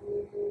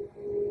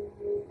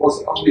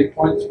was only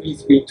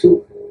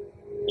 0.332.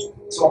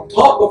 So on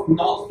top of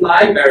not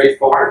flying very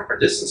far, our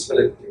distance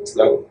validity was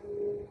low.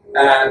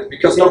 And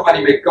because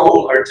nobody made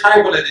goal, our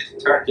time validity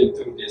turned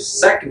into this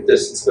second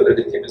distance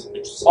validity, which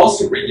was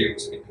also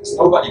reduced because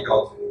nobody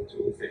got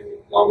to 50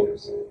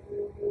 kilometers.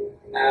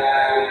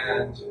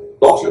 And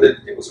launch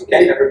validity was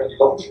okay, everybody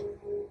launched.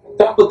 On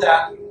top of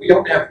that, we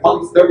only have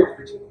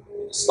 1/3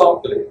 in the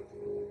stop validity.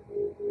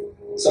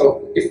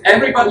 So if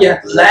everybody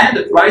had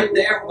landed right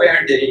there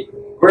where they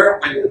were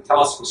when the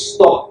task was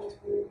stopped,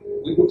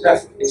 we would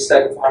have,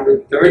 instead of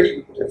 130,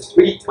 we would have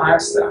 3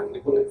 times that. We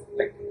would have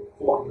like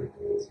 400.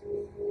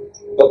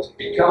 But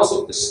because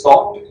of the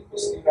stop, it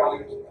was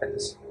devalued by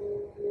this.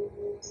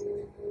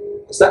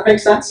 Does that make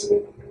sense?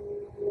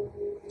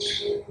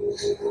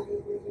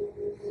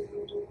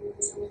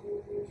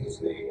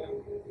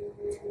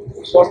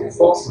 What in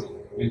four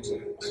into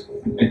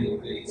many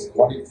of these?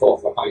 What in four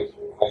for height?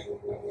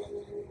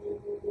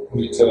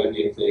 Return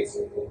in these.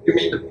 You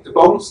mean the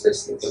bonus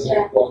distance?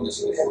 Yeah.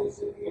 Bonus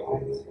distance.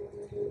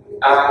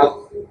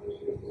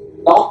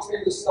 Not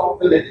in the stop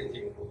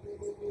validity.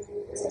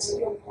 This is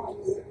your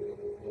point.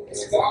 This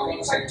is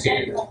only for the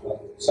general.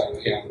 So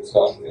yeah, so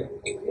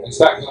is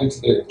that going to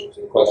the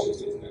question?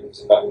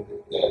 Is that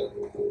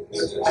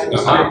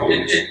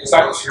It's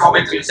actually how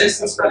into the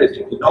distance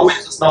validity. No,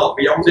 it does not.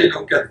 We only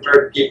look at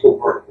where people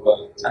were.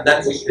 And then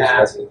we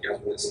add the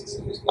other distance.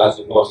 as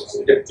opposed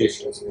to the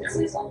additions? This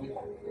is only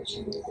for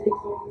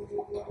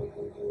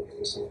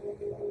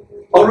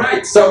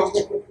Alright, so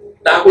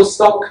that was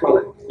stop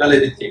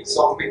validity.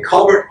 So we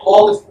covered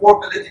all the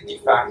 4 validity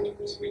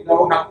factors. We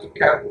know how to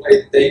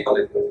calculate the day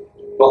validity.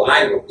 Well,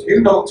 I know. Do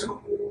you know too?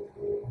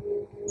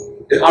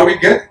 Are we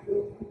good?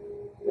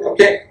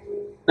 Okay.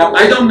 Now,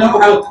 I don't know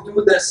how to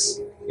do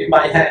this in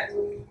my head.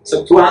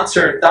 So to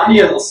answer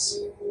Daniel's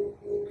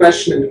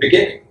question in the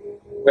beginning,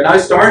 when I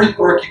started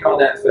working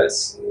on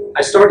FS,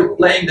 I started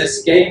playing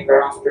this game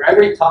where after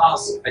every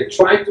task, I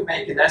tried to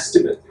make an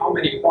estimate how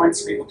many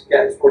points we would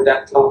get for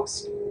that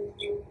task.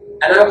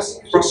 And I was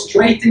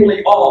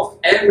frustratingly off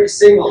every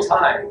single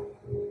time.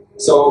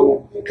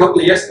 So a couple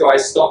of years ago, I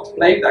stopped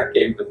playing that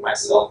game with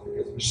myself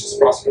because it was just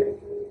frustrating.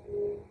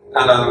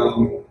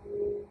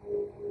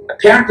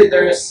 Apparently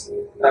there's,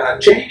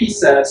 JD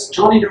says,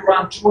 Johnny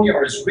Durant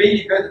Jr. is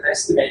really good at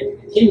estimating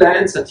it. He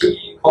lands and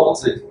he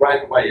calls it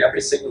right away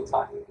every single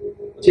time.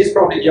 But he's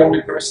probably the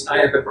only person I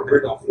have ever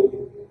heard of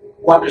who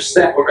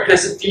understands or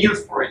has a feel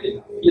for it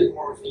enough. He has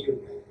more feel.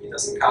 He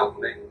doesn't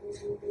calculate.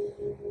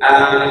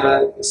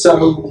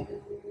 So,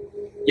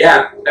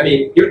 yeah, I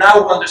mean, you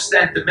now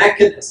understand the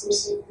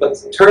mechanisms, but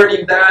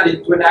turning that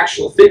into an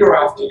actual figure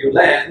after you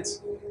land,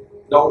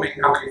 knowing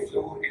how you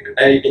flew,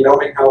 maybe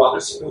knowing how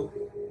others flew,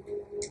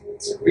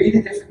 it's a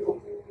really difficult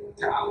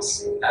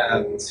task,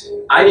 and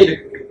I need a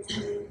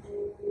computer.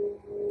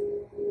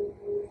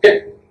 Okay.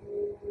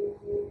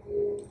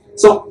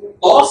 So,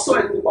 also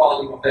at the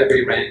bottom of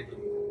every ranking,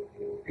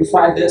 you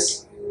find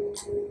this.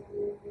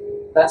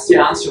 That's the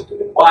answer to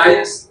it. Why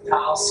is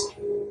task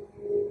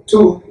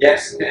 2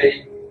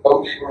 yesterday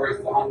only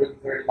worth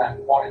 139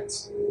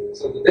 points?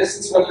 So the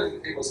distance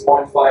validity was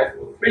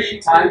 0.543,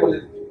 time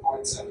validity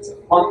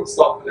 0.771,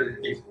 stop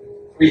validity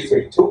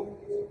 332.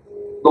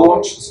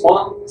 Launch is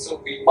 1,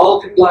 so we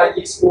multiply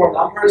these 4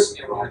 numbers,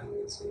 we arrive at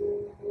this.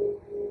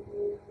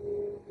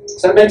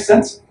 Does that make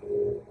sense?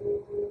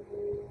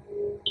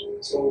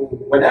 So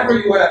whenever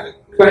you have a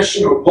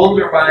question or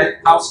wonder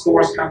how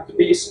scores come to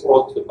be,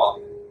 scroll to the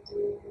bottom.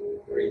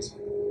 Very easy.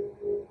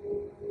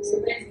 So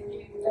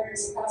basically, there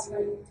is task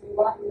value to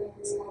 1 and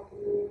it's not.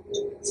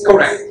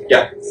 Correct,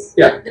 yeah.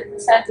 Yeah. The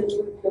percentage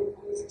would be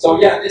opposite.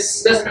 So yeah,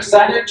 this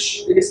percentage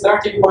is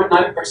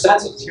 13.9%,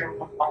 so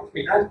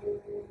 0.139.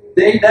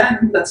 They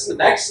then, that's the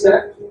next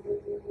step,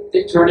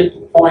 they turn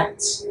into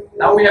points.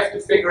 Now we have to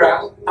figure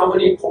out how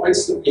many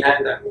points do we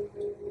hand out.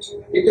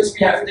 Because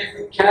we have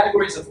different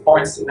categories of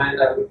points to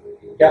hand out,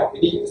 yeah, we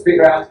need to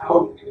figure out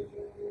how we do it.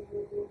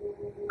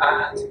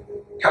 And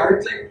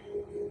currently,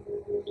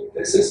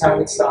 this is how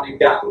it's done in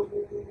GAP.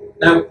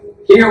 Now,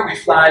 here we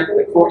fly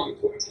according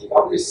to the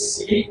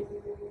PwC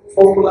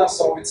formula,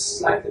 so it's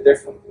slightly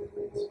different.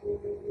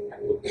 I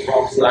put the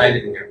wrong slide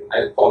in here, I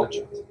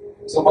apologize.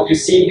 So what you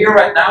see here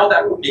right now,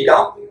 that would be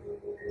GAP.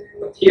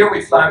 But here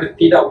we fly with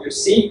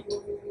PwC,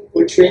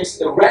 which means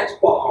the red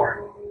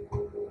bar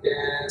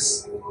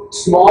is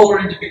smaller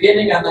in the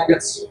beginning and then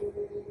gets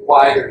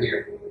wider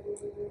here.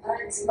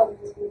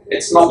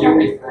 It's not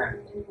uniform.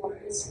 Anymore.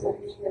 It's like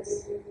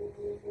this.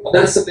 But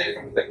that's a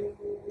different thing.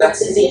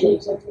 That's a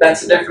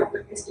different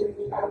thing.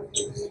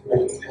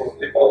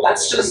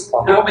 That's just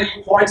how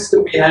many points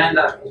do we hand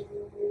out.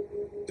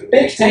 The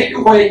big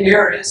takeaway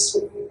here is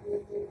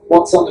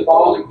what's on the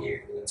bottom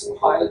here. That's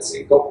pilots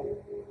in goal.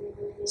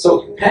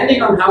 So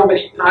depending on how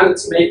many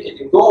pilots make it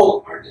in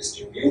goal, our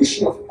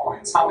distribution of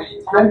points, how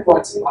many time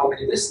points and how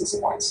many distance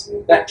points,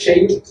 that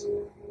changes.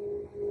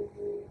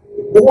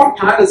 The more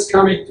pilots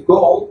come into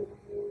goal,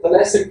 the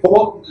less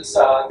important is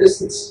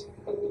distance,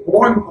 but the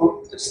more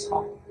important is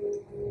time.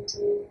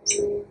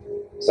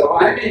 So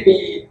I may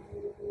be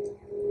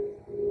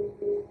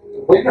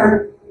the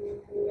winner,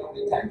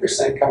 only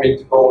 10% come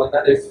into goal, and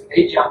then if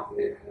 80 up,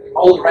 if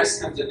all the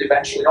rest comes in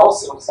eventually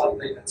also,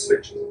 suddenly that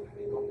switches.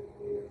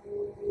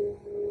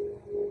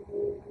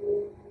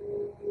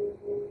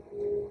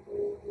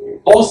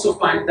 You also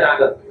find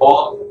that at the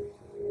bottom,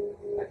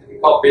 I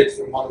didn't copy it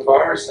from one of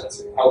ours,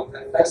 that's out of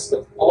FS,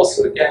 but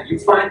also again, you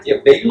find the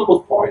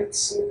available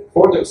points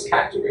for those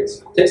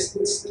categories,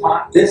 distance,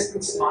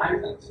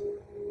 time, and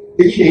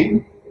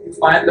leading. You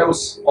find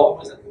those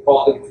always at the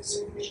bottom of the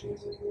solution.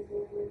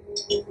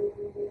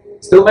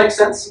 Still makes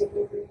sense?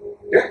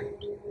 Good.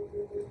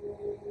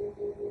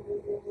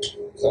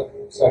 So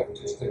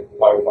just to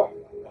clarify,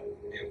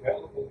 the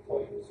available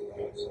points,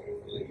 so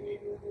leading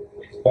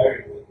is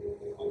variable.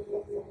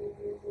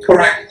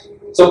 Correct.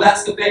 So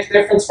that's the big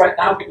difference right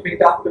now between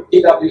GAP and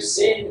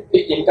PwC.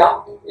 In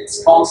GAP,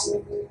 it's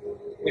constant.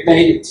 We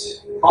made it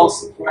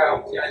constant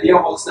throughout. The idea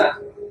was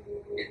that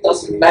it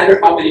doesn't matter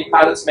how many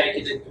pilots make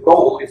it into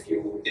goal. If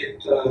you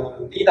did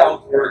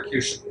lead-out work,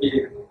 you should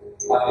be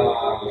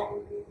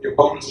your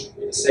bonus should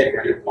be the same,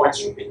 or your points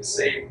should be the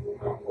same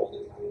all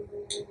the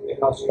time.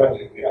 In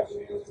Australia, we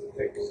actually use the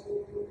fixed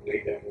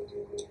lead-out.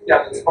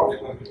 Yeah, that's probably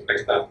going to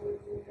fix that.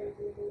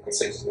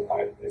 This is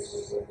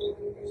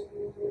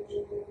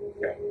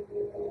yeah.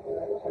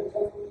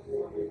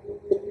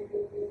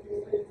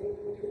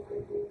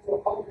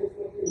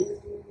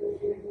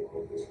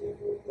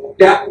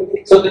 Yeah,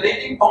 so the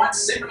leading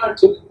points, similar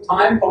to the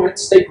time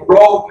points, they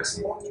grow as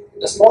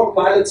more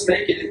pilots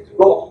make it into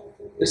goal.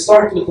 They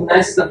start with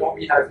less than what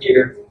we have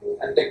here,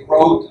 and they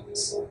grow to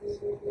this size.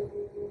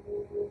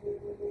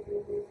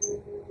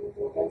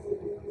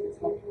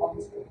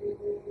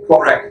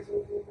 Correct.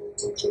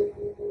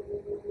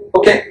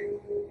 Okay,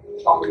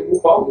 shall we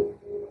move on?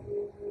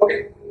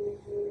 Okay.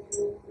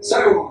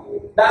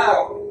 So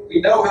now we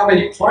know how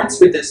many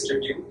points we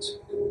distribute,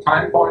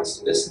 time points,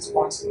 distance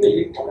points, and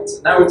leading points,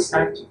 and now it's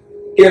time to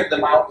give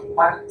them out to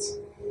pilots.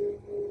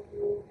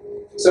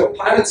 So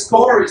pilot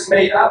score is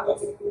made up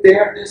of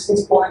their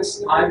distance points,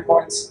 time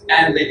points,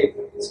 and leading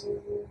points.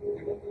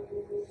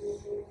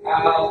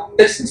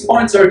 Distance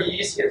points are the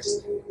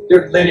easiest.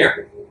 They're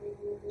linear,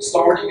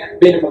 starting at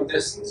minimum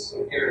distance.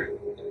 So here,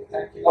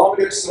 10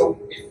 kilometers. So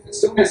as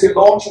soon as you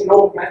launch,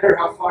 no matter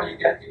how far you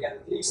get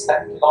at least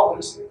 10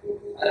 kilometers,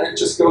 and it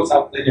just goes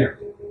up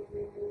linearly.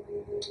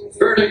 The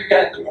further you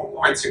get, the more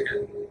points you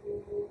get.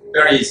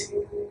 Very easy.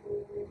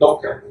 No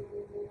curve.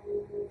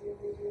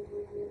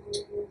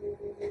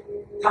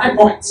 Time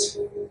points.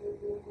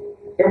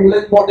 They're a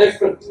little more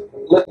different, a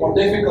little more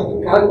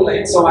difficult to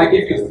calculate, so I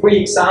give you 3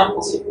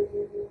 examples here.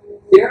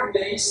 They're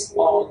based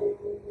on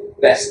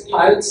best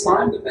pilot's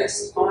time, the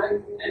best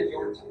time, and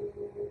your time.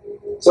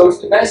 So if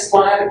the best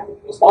time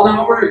was 1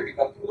 hour, if you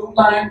got the blue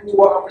line,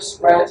 2 hours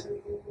red,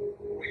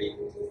 3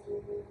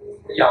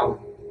 hour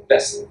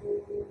best time.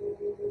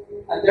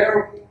 And there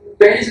are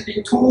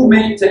basically 2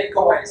 main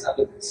takeaways out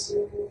of this.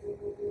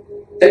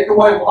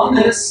 Takeaway 1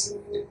 is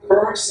the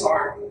curves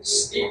are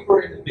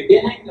steeper in the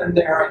beginning than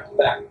they are at the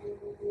back.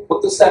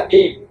 What does that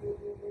mean?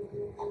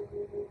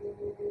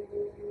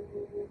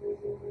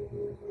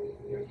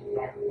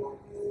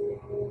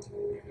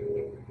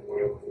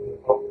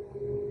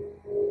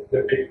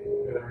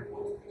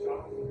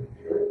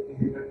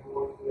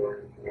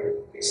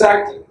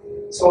 Exactly.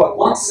 So a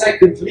 1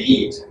 second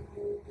lead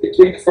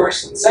between the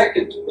first and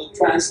second will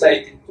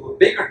translate into a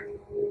bigger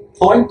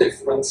point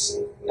difference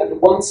and a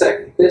 1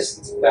 second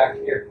distance back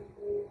here.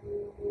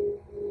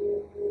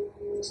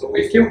 So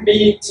if you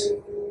beat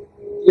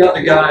the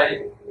other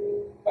guy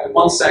by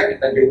 1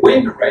 second and you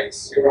win the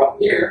race, you're up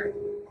here,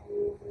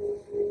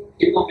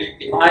 he will be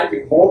behind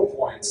you more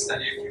points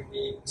than if you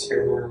beat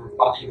your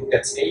buddy who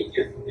gets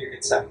 80 and you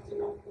get 79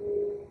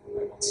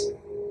 by 1 second.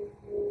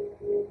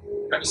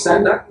 You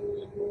understand that?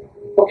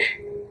 Okay.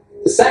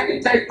 The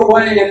second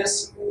takeaway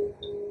is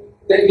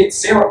they hit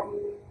 0.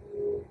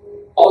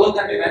 All of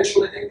them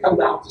eventually they come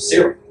down to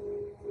 0.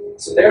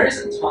 So there is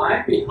a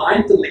time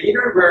behind the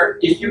leader where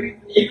even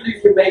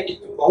if you make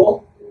it to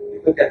goal,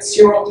 you will get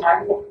 0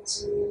 time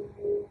points.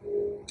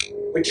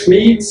 Which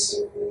means,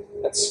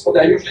 that's what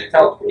I usually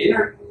tell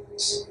beginners,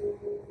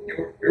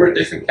 you're a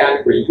different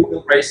category, you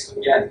will race to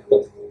the end.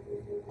 But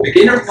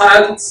beginner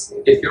pilots,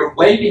 if you're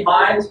way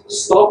behind,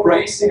 stop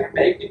racing and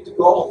make it to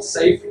goal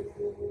safely.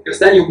 Because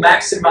then you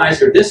maximize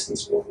your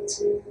distance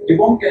points. You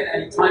won't get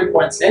any time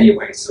points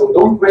anyway, so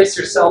don't race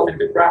yourself in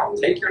the ground.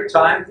 Take your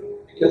time,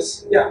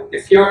 because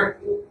if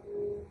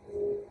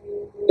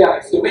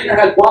the winner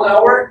had 1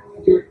 hour,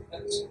 you're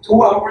at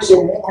 2 hours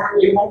or more,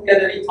 you won't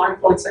get any time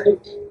points anyway.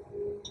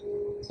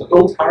 So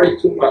don't hurry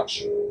too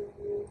much.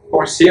 Of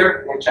course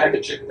here, World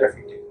Championship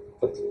definitely,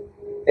 but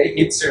they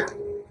hit 0.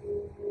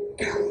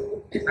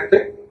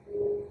 Okay?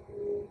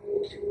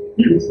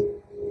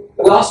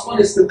 The last one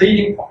is the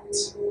leading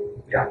points.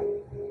 Yeah.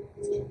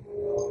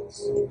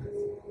 So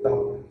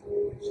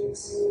which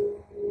is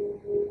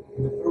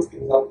in the first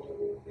example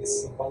is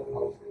 1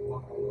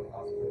 hour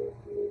after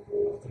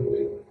the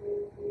win.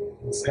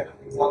 The second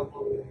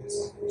example is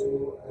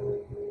 2.4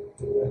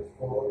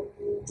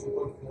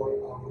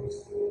 hours.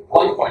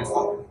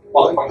 1.4.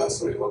 1.4.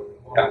 Sorry, 1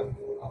 Yeah.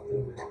 after the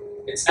win.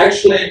 It's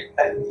actually,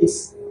 And these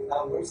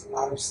numbers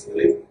are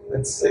split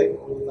and same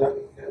all the time.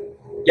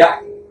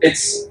 yeah,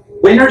 it's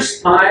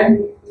winner's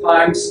time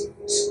times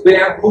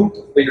square root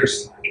of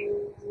winner's time.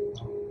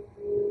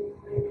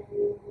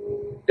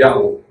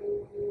 Yeah.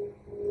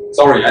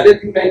 Sorry, I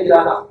didn't make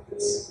that up.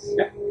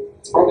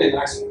 It's probably a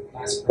nice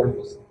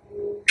purpose.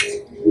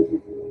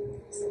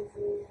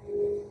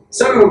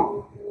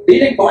 So,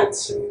 leading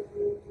points.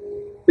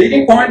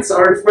 Leading points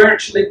are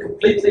virtually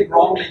completely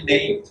wrongly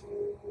named.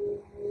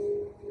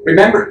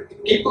 Remember, the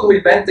people who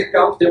invented the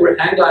cup, they were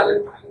hang glider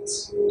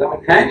pilots. Now,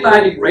 in hang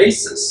gliding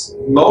races,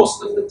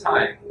 most of the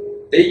time,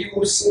 they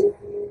use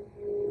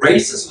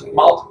races with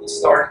multiple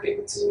start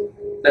gates.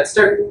 That's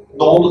their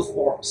normal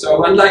form.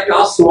 So unlike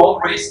us who all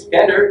race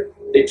together,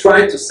 they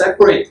try to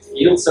separate the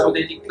field, so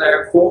they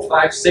declare 4,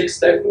 5, 6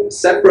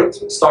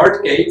 separate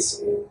start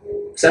gates,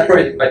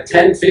 separated by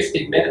 10,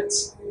 15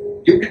 minutes.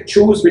 You can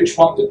choose which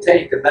one to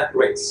take in that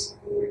race.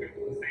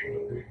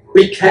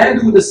 We can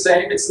do the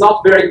same, it's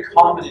not very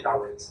common in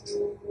our races.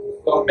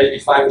 Well, maybe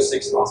 5 or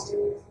 6 last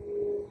year.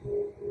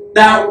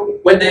 Now,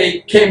 when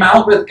they came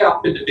out with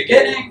Cup in the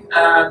beginning,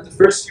 the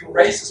first few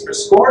races were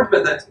scored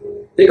with it,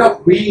 they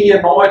got really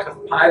annoyed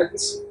with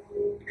pilots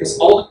because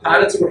all the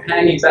pilots were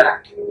hanging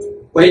back,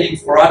 waiting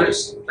for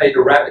others to play the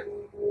rabbit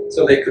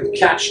so they could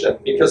catch them.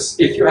 Because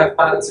if you have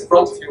pilots in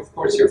front of you, of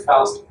course, you're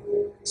faster.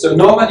 So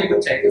nobody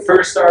would take the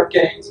first start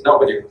gate,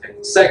 nobody would take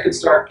the second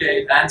start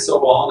gate, and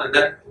so on. And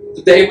then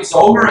the day was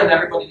over and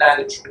everybody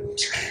landed.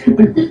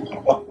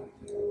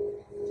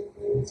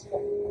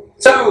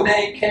 So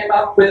they came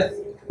up with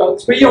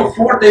about 3 or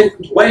 4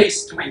 different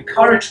ways to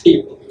encourage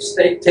people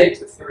to take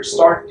the first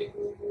start gate.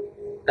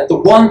 And the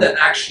one that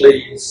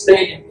actually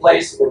stayed in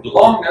place for the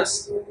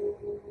longest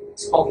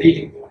is called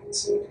leading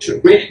points. It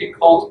should really be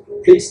called,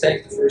 please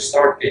take the first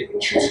start gate.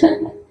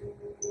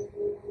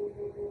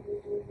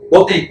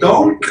 What they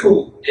don't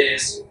do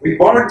is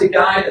reward the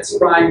guy that's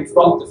flying in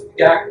front of the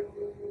guy.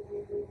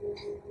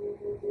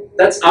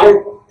 That's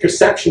our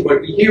perception. When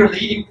we hear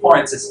leading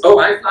points, it's, oh,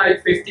 I fly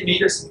 50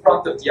 meters in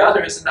front of the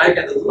others and I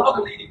get a lot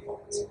of leading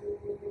points.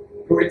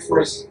 You're in for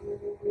a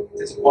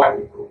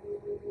disappointment.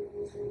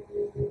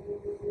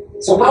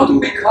 So how do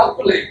we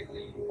calculate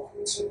leading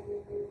points?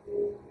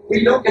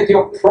 We look at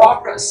your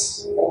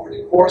progress over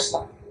the course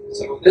line.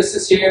 So this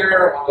is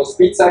here,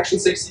 speed section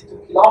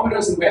 62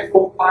 kilometers, and we have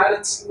 4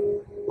 pilots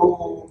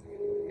who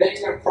make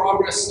their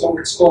progress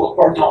towards goal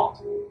or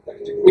not.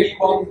 Like the green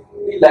one,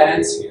 he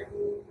lands here.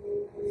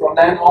 From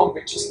then on,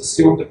 we just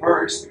assume the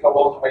worst, we go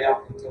all the way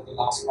up until the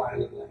last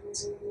pilot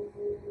lands.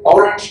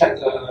 Orange had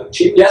a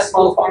GPS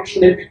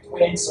malfunction in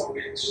between, so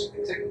we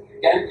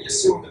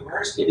assume the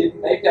worst. He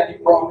didn't make any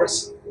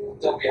progress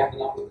until we had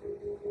an upgrade.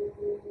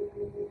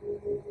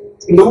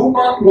 Blue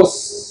one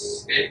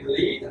was in the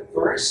lead at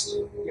first.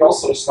 He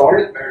also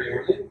started very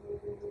early.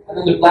 And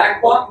then the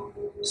black one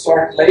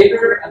started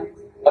later and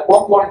at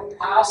one point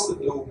passed the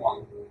blue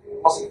one.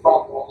 It was in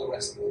front of all the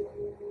rest of the way.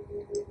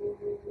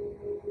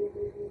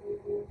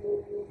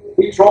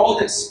 We draw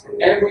this for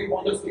every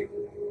one of you,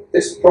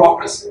 this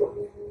progress curve.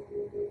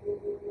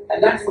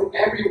 And then for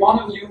every one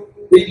of you,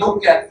 we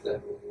look at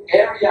the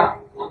area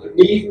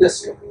underneath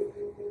this curve.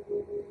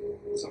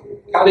 So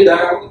we cut it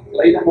out and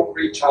lay them over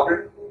each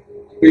other.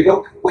 We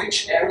look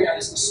which area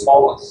is the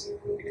smallest,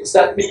 because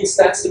that means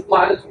that's the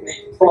pilot who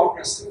made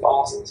progress the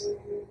fastest.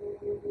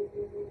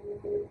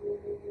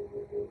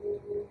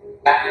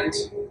 And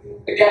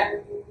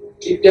again,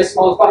 GPS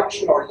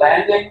malfunction or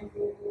landing,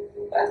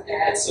 that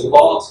adds a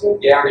lot to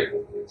the area.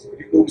 So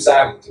you lose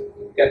out.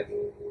 You get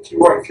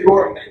fewer and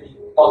fewer, maybe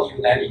not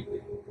even any.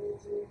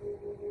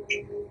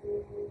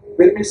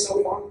 With me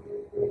so far?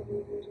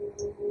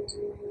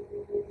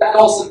 That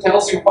also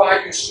tells you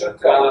why you should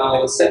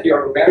set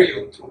your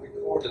Vario to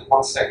record at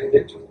 1 second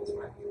intervals,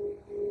 right?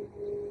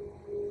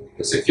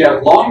 Because if you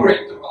have longer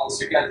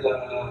intervals, you get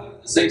a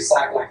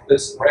zigzag like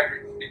this for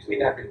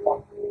between every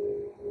point.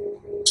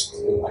 So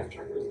the live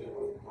trackers, they are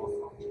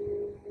malfunction.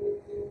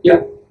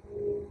 Yeah.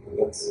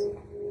 That's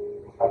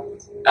what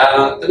happens.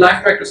 The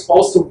live trackers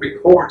also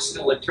record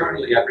still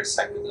internally every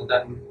second, and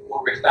then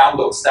Joerg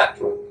downloads that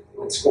track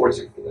and scores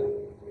it for that.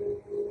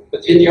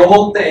 But in the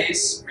old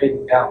days, I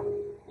mean, yeah,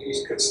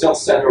 we could still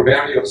set our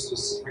Varios to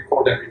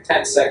record every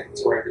 10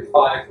 seconds or every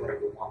 5 or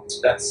every 1.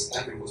 That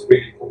was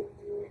really cool.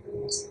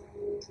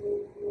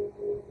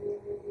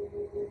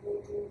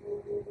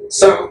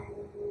 So,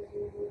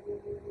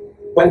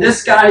 when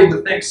this guy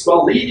who thinks,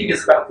 well, leading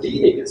is about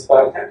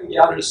having the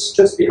others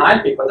just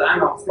behind me, but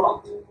I'm up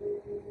front.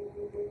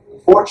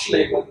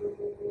 Unfortunately, with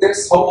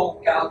this whole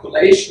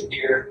calculation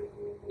here,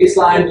 his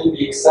line will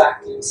be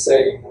exactly the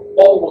same,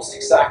 almost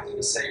exactly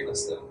the same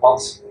as the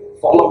ones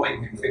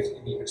following him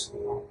 50 meters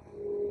behind.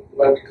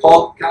 When we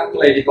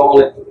calculate it all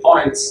into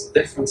points, the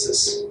difference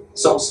is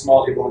so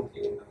small you won't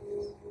even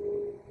notice.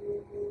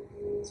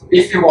 So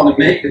if you want to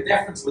make the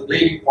difference with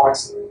leading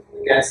points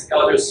against the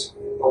others,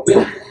 well,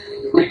 you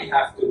really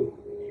have to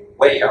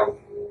weigh out.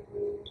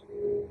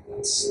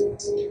 Does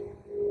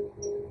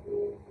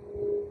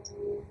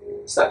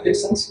that make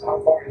sense? How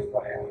far is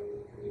my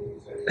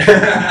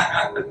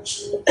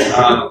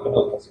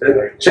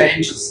It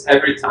changes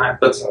every time,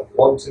 but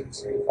 1, 2,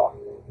 3, 5.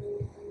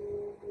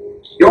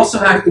 you also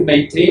have to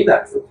maintain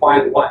that for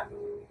quite a while.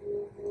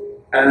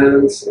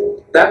 And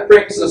that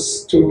brings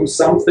us to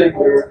something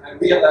where I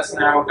realize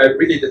now I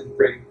really didn't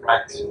bring the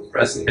right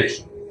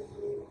presentation.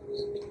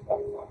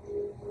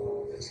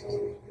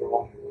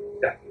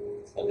 Yeah.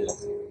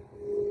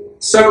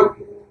 So,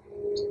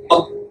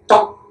 on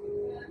top.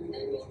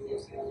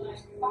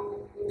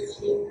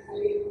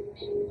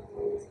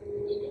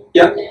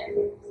 Yeah.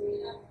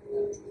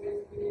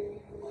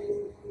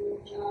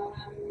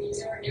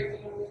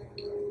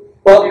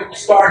 Well, you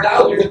start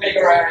out with a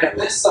bigger area on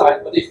this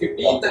side, but if you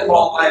beat them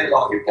all way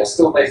long, you can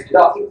still make it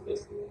up.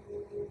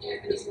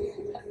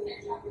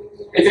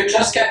 If you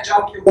just catch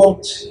up, you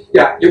won't,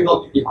 yeah, you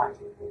will be behind.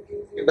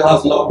 You will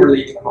have lower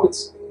leading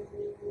points.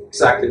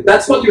 Exactly.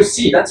 That's what you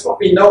see. That's what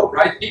we know,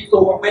 right? People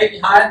who are way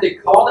behind, they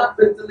caught up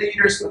with the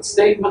leaders, but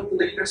stayed with the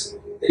leaders.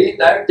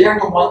 They're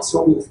the ones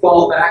who will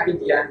fall back in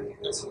the end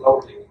because of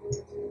lower leading.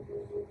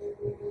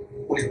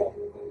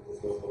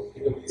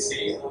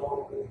 PwC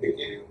now at the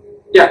beginning.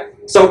 Yeah,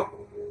 so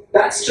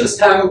that's just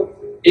how,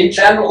 in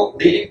general,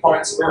 leading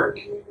points work.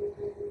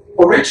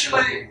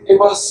 Originally, it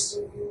was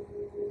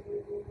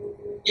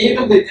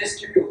evenly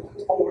distributed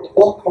over the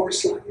whole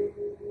course line.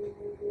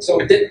 So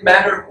it didn't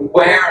matter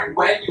where and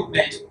when you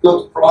made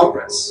good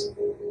progress.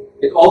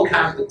 It all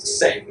counted the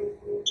same.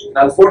 And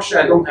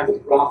unfortunately, I don't have the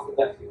graph for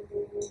that.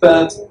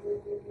 But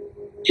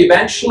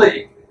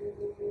eventually,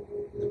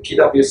 the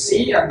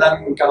PwC and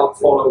then Gallup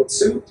followed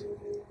suit.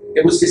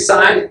 It was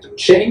decided to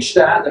change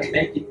that and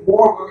make it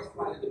more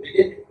worthwhile in the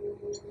beginning.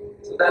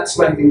 So that's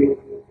when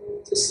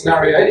the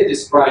scenario Eddie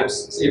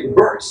describes is even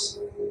worse.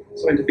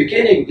 So in the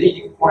beginning,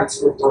 leading points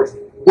were worth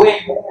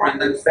way more and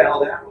then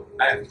fell down.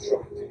 I have to show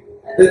it to you.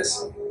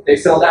 This, they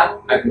fell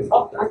down. I haven't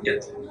thought that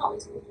yet. No,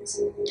 it's because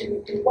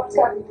in one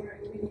guy we were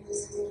doing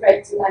this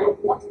straight line,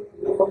 not.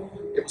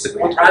 It was a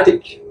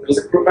quadratic. It was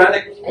a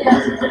quadratic.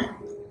 Yeah.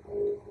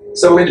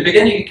 So in the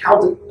beginning, it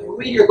counted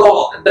really a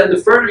lot, and then the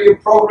further you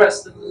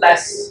progressed, the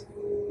less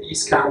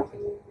these counted.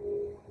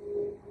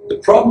 The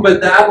problem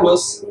with that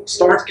was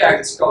start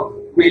guidance got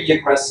really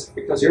aggressive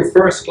because your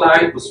first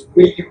glide was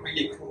really,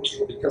 really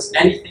crucial because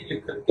anything you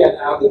could get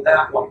out of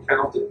that one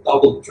counted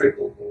double,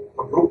 triple,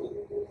 quadruple.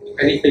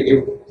 Anything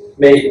you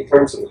made in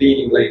terms of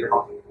leading later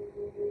on.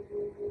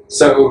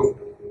 So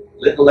a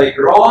little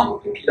later on,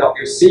 the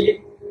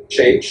PwC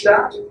changed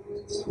that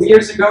 2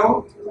 years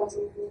ago,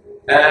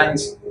 and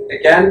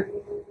again,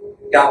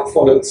 Gallup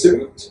followed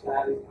suit,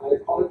 and I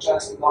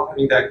apologize for not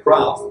having that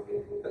graph.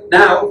 But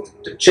now,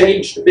 the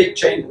change, the big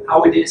change,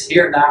 how it is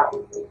here now,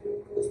 the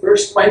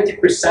first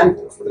 20%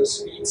 of the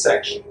speed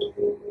section,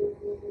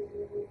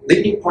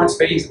 leading points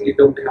basically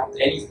don't count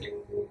anything.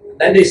 And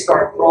then they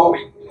start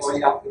growing,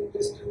 going up in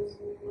distance.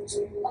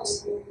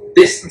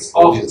 Distance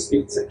of the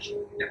speed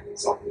section. Yeah,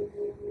 sorry.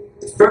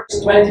 The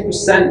first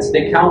 20%,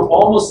 they count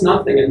almost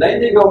nothing, and then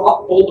they go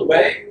up all the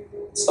way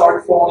and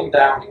start falling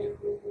down again.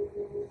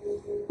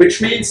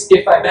 Which means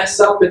if I mess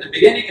up in the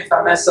beginning, if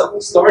I mess up at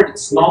the start,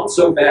 it's not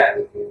so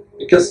bad.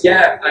 Because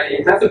yeah, I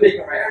have a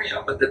bigger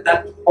area, but at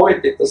that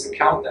point it doesn't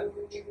count that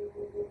much.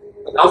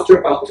 But after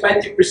about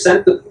 20%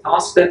 of the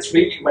task, that's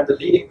really when the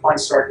leading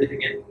points start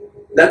hitting in.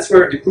 That's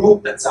where the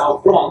group that's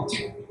out front,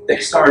 they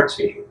start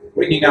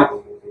bringing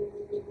up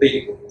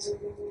leading points.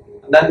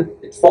 And and then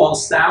it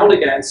falls down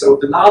again. So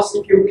the last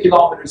few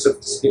kilometers of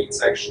the speed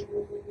section,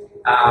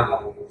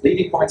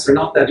 leading points are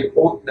not that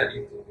important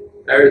anymore.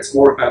 There it's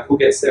more about who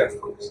gets there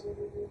first.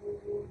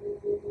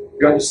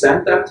 You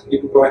understand that? You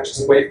can go ahead,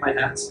 just wave my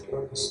hands.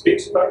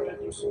 Speaks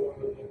parameters or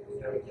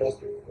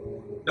adjusted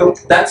No,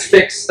 that's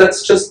fixed.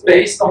 That's just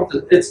based on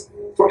the, it's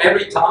for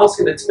every task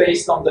and it's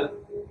based on the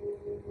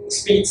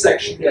speed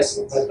section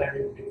distance. but then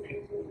in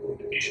between two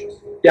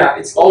indications. Yeah,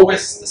 it's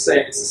always the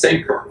same. It's the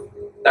same curve.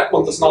 That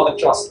one does not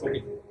adjust when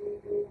you.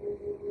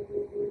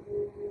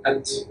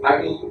 And I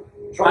will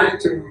try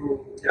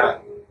to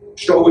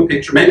show a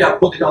picture. Maybe I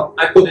put it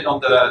on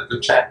the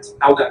chat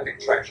how that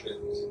picture actually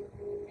looks.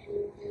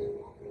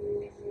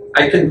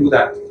 I can do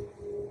that,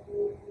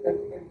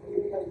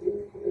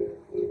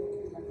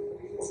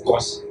 of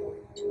course.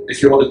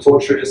 If you want to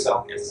torture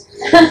yourself, yes.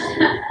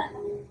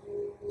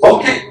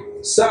 Okay,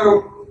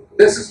 so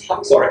this is.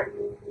 I'm sorry.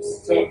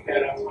 So if you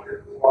had a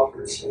 100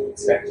 kilometer speed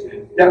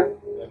section, Yeah.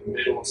 the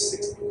middle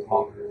 60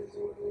 kilometers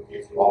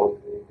is all.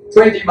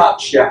 Pretty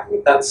much, yeah.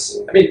 That's.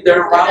 I mean,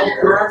 they're round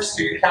curves, so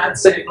you can't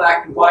say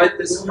black and white.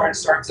 This is where it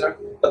starts out,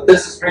 but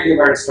this is really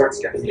where it starts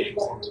getting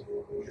interesting.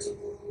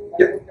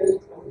 Yeah.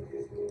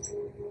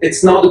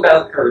 It's not a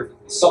bell curve.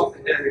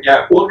 Something.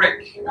 Yeah,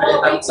 Ulrich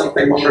made that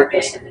something more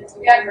aggressive.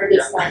 Together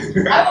this time.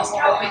 I was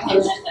drawing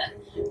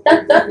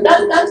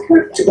that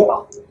curve too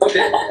far.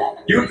 Okay,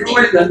 you drew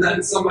it, and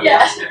then somebody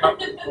else came up.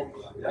 We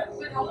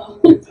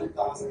don't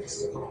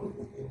know.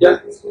 Yeah.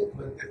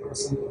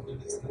 20% of the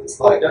distance,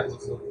 like Yeah. the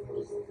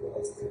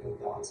second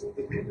task,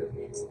 that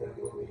means there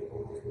will be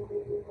almost no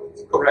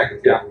points. Correct.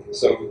 Yeah.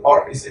 So. Or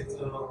is it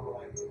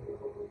like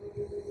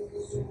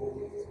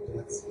zoom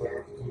that's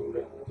where to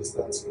the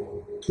distance from?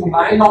 To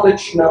my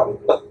knowledge, no.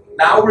 But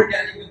now we're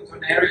getting into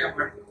an area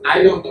where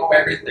I don't know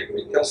everything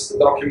because the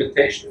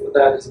documentation for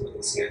that is a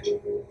little sketchy.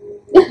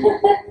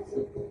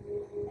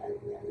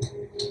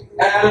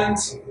 And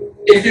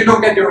if you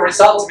look at your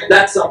results, I mean,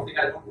 that's something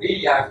I don't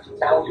really have to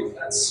tell you.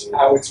 That's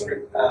how it's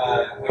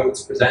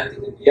presented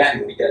in the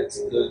end. We get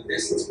the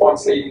distance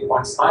points, leading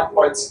points, time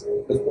points.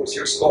 And of course,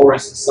 your score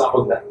is the sum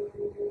of them.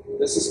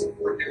 This is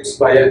produced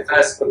by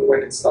FS, but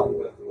when it's done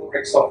with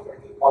Ulrich software,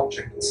 the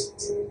object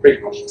is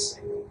pretty much the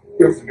same.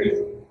 You're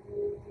familiar.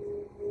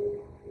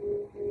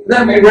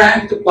 Then we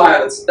rank the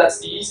pilots. That's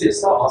the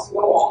easiest task.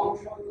 Go on.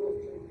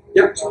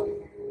 Yep.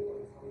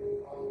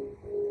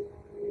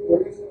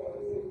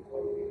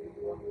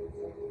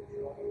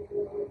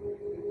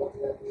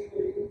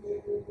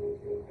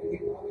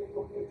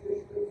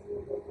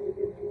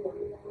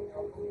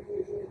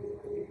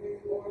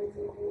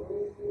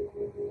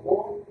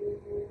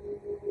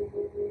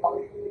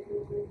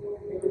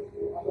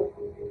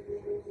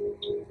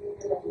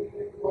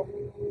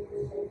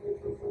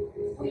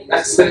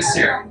 That's this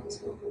here.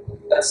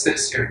 That's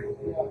this here.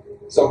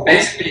 So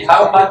basically,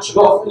 how much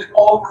of the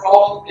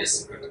overall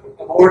is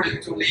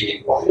awarded to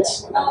leading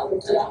points?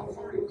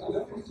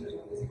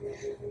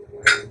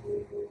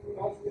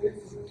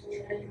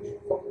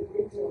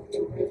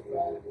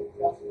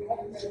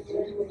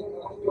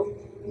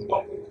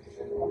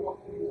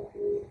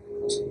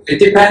 It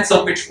depends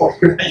on which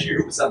formula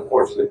you use,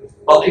 unfortunately.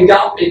 Well, in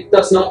GAP, it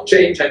does not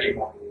change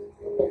anymore.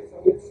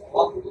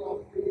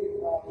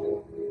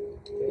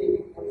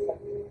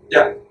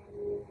 Yeah.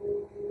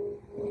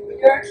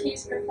 Joerg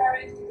is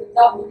referring to the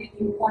double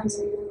leading points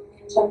in the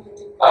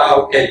championship.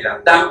 Okay, yeah,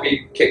 that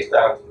we kicked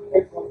out.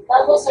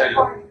 That was a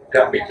part.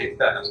 Yeah, we kicked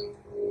that out.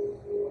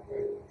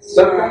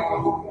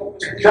 So,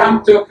 to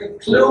come to a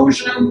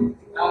conclusion,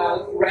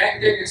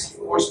 ranking is of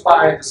course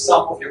by the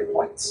sum of your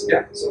points.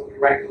 Yeah, so we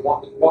rank the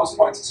one with the most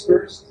points as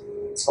first,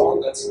 and so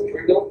on, that's the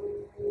trivial.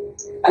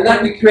 And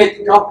then we create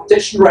the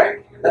competition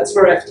ranking, and that's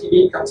where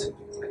FTV comes into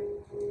play.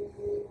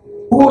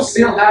 Who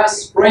still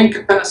has brain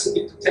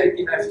capacity to take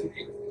in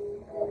FTV?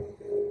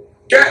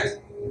 Good!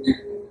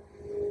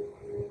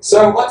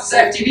 So what does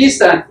FTV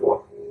stand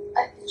for?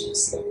 I could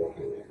just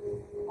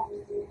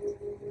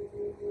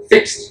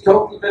Fixed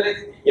total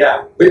validity,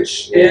 yeah,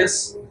 which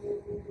is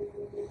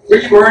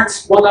 3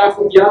 words, one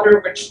after the other,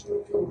 which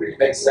don't really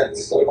make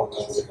sense. So,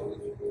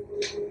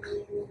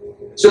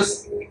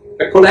 just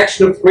a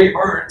collection of 3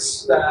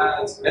 words that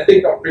I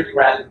think are pretty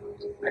random.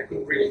 I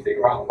couldn't really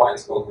figure out why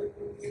it's called it.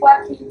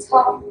 fucking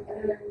Tom.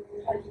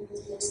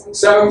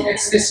 So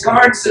it's this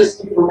card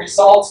system for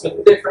results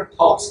with different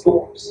top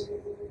scores.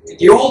 In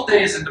the old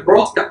days in the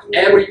World Cup,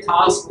 every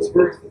task was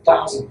worth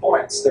 1,000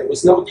 points. There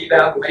was no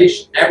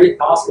devaluation. Every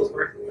task was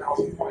worth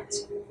 1,000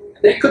 points.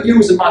 And they could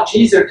use a much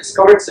easier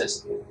discard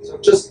system. So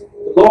just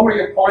the lower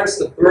your points,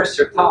 the worse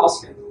your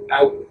task and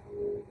output.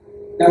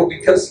 Now,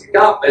 because in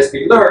GAP, as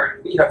we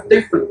learned, we have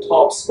different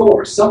top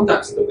scores.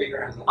 Sometimes the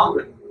winner has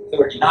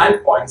 139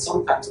 points,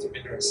 sometimes the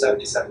winner has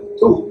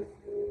 77.2.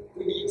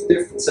 We need a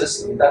different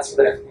system, that's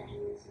what FTV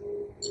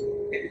is.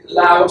 It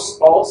allows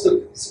also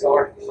to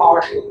discard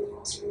partial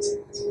task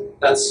results.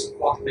 That's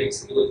what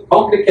makes it a little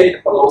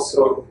complicated, but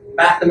also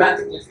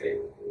mathematically fair.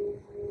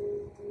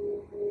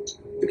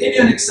 To give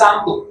you an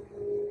example,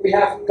 we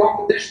have a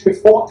competition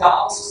with 4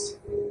 tasks.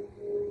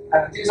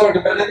 And these are the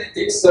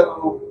validities,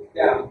 so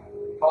yeah,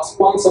 Task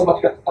 1,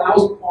 somebody got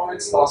 1,000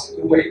 points, task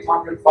 2,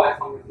 800,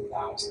 500,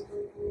 1,000.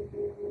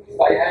 If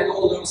I add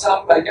all those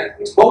up, I get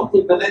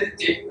total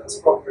validity, that's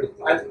probably the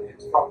title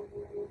hit from,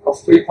 of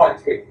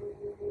 3.3.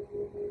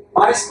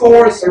 My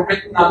scores are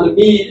written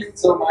underneath,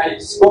 so my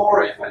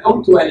score, if I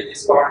don't do any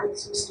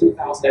discards, is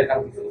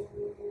 2,850.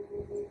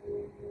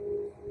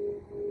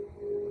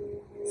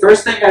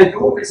 First thing I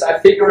do is I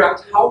figure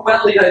out how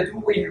well did I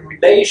do in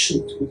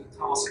relation to the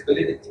task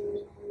validity.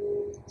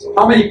 So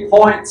how many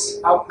points,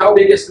 how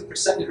big is the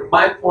percentage of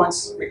my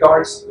points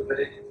regards to the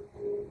validity?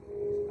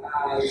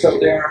 So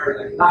there are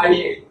like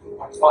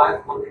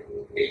 98.5,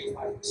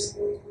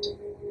 185%.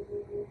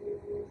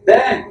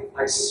 Then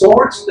I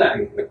sort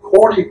them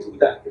according to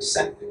that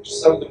percentage.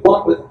 So the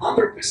one with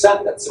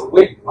 100%, that's a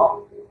win.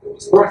 Oh, it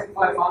was worth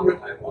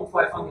 500, I won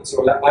 500,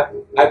 so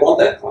I won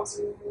that task.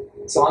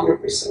 It's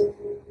 100%.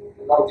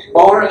 And on the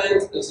far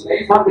end, there's an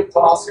 800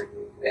 task,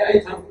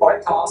 800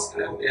 point task,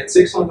 I only had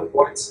 600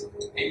 points,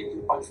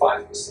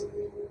 82.5%.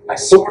 I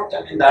sort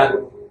them in that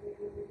order.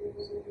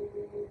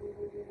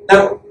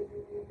 Now,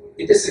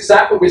 it is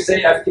exactly what we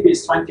say FTV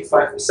is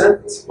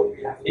 25%, that's what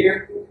we have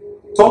here.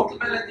 Total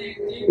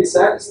validity, we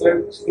said, is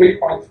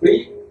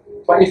 3.3,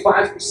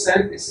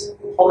 25% is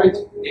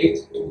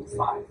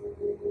 0.825.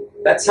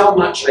 That's how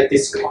much I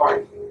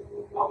discard.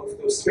 Out of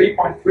those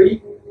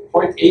 3.3,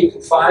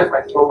 0.825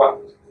 I throw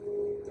out.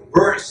 The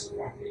worst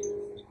 0.8.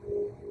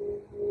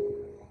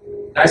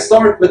 I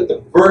start with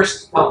the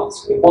worst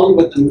task, the one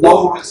with the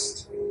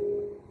lowest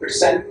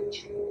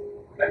percentage.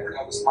 Remember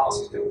that was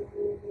task 2.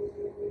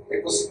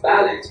 It was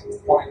valid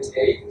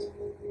 0.8,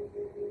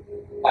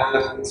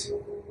 and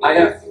I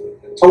have a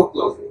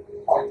total of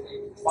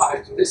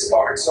 0.85 to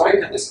discard, so I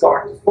can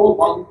discard the full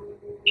one,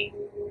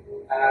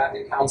 and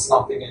it counts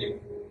nothing anymore.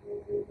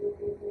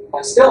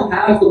 I still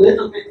have a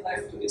little bit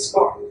left to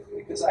discard,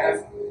 because I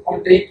have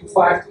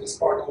 0.825 to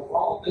discard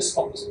overall. This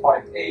one was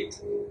 0.8. I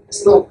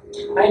still have a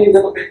tiny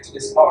little bit to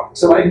discard,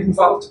 so I move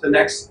up to the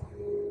next one.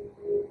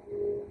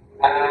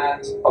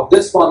 And of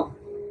this one,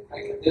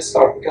 I can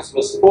discard because it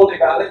was fully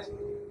valid.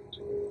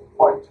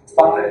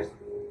 0.25,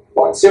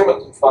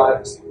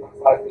 0.025 is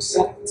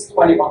 2.5%, it's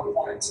 21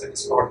 points I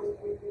discarded.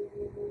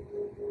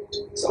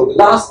 So the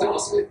last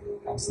task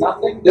counts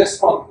nothing. This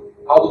one,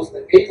 out of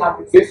the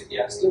 850,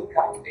 I still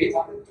count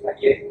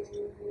 828.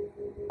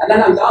 And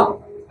then I'm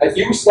done. I've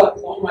used up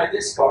all my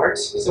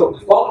discards, so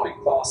the following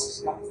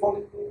tasks come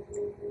fully.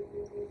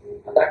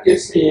 And that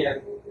gives me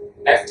an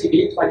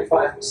FTV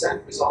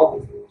 25%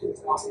 result of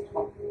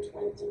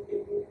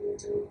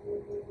 2,228.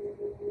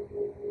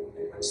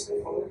 Anyone still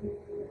following?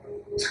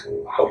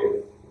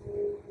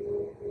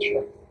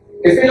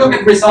 If we look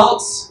at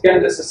results,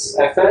 again this is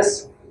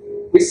FS,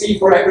 we see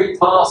for every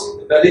task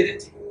the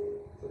validity.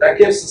 So that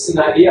gives us an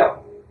idea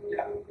of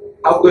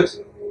how good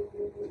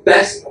the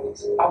best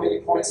ones, how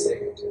many points they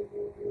get.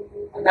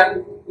 And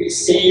then we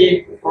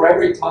see for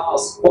every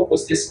task what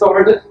was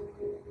discarded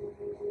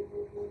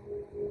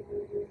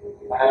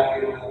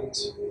and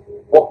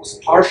what was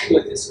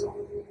partially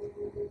discarded.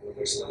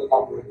 There's still a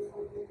number in front.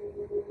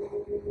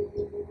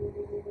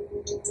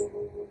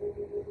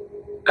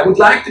 I would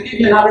like to give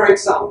you another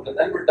example, and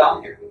then we're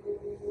done here.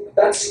 But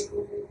that's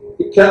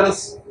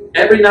because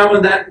every now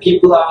and then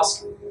people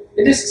ask,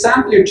 in this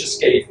example you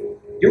just gave,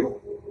 you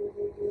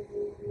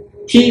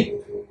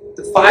keep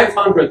the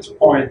 500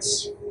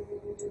 points,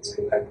 let's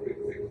go back real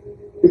quick.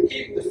 You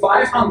keep the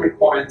 500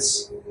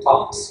 points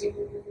task,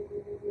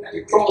 and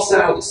you cross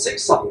out the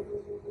 600.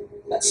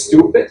 That's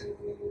stupid.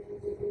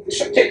 You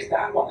should take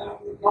that one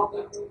out, not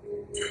that one.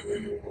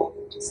 Well,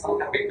 that's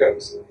not how it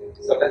goes.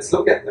 So let's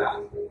look at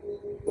that.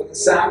 With a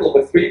sample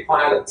with 3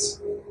 pilots.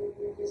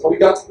 So we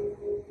got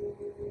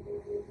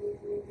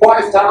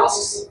 5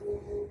 tasks,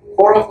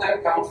 4 of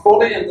them count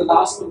fully, and the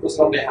last one was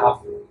only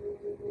half.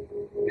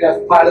 We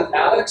have pilot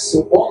Alex,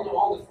 who won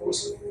all the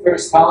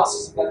first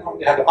tasks, and then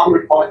only had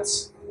 100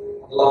 points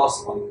on the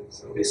last one.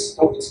 So his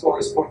total score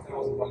is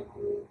 4,100.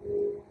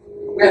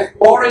 We have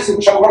Boris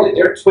and Charlie,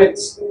 they're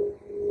twins.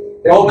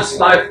 They always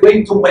fly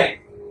wing to wing,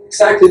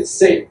 exactly the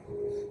same.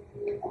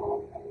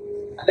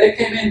 And they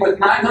came in with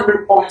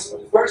 900 points for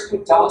the first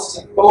 2 tasks,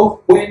 and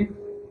both win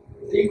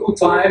with equal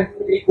time,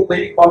 equal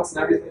winning points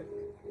and everything.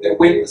 They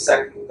win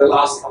the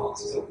last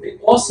task. So they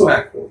also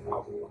have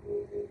 4,000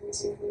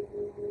 points.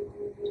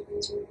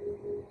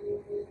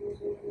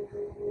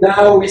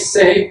 Now we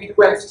say we do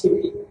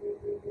FTV.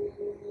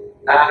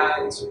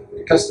 And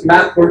because the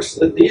math works a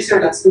little easier,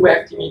 let's do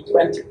FTV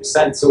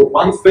 20%. So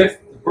 1/5, the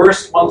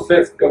first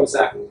 1/5 goes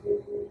out.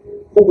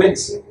 Who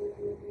wins?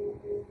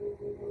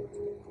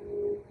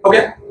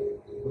 Okay.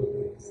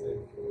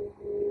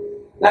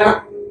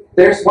 Now,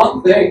 there's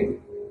one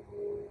thing.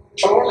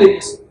 Charlie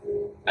is,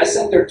 I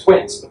said they're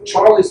twins, but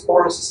Charlie's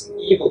Boris is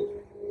evil.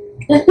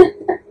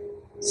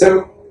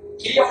 So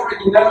he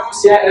already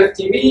knows, yeah,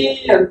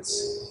 FTV, and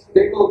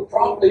they will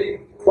probably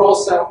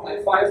cross out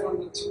my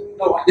 500,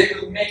 no, they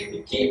will make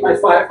me keep my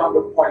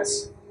 500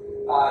 points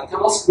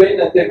task win,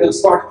 and they will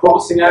start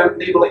crossing out,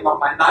 nibbling on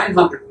my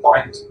 900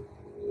 point.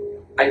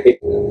 I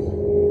hate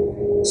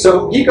that.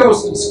 So he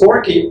goes to the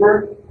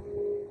scorekeeper,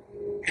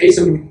 pays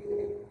him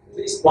at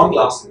least one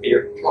glass of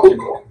beer, probably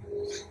more,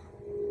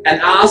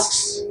 and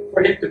asks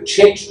for him to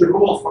change the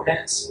rule for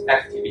his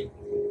FTV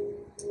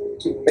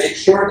to make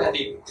sure that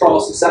he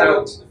crosses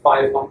out the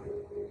 500.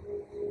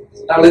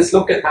 So now let's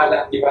look at how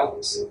that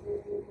develops.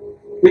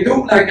 We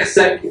do, like I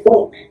said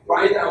before, we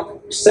write out the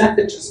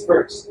percentages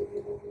first.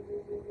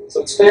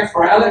 So it's fair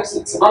for Alex,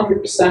 it's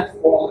 100%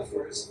 for all the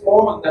first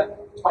four, and then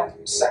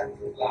 20%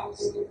 for the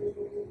last.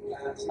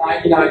 And it's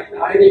 90, 90,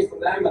 90 for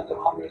them, and the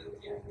 100 at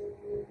the end.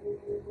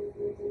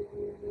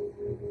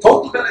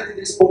 Total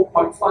validity is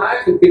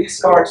 4.5, and we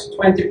discard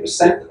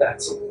 20% of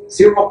that. So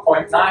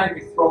 0.9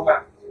 we throw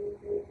out.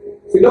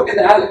 If we look at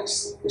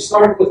Alex, we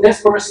start with his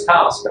first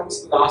task, that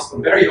was the last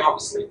one, very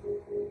obviously.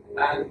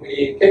 And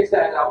we kick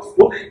that out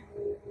fully.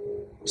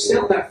 We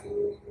still have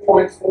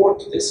 0.4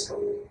 to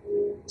discard.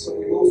 So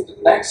we move to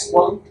the next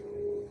one,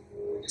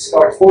 we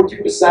discard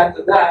 40%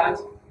 of that,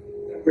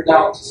 then we're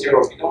down to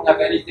 0. We don't have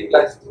anything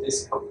left to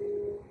discard.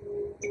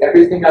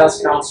 Everything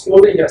else counts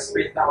fully, yes,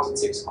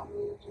 3,600.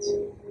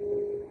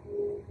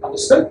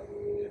 Understood?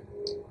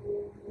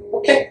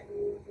 Okay.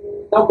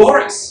 Now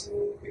Boris,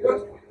 we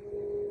good?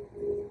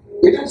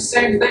 We do the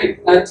same thing,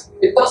 and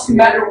it doesn't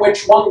matter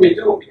which one we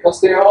do, because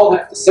they all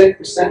have the same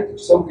percentage,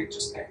 so we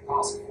just take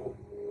task 4.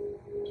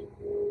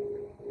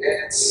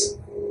 It's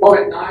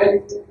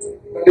 0.9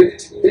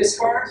 validity to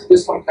discard.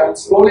 This one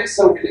counts fully,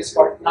 so we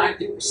discard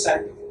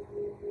 90% of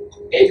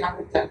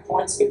 810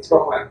 points we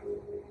throw out.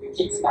 We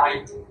keep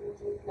 90.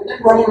 And then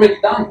we're already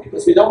done,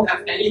 because we don't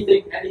have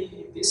anything,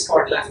 any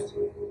discard left.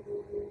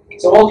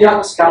 So all the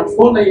others count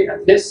fully,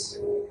 and this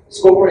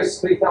score is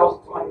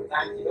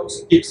 3,290. Those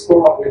who keep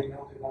score already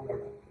know the number.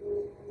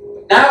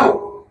 But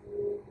now,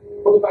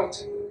 what about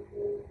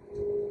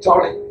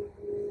Charlie?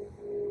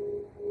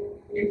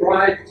 We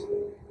write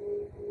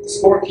the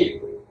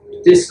scorekeeper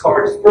to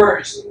discard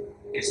first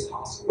is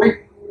task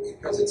quick,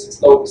 because it's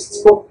its lowest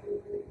score.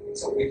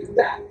 So we do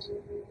that.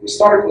 We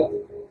start with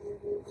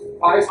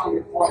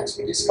 500 points,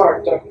 we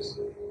discard those.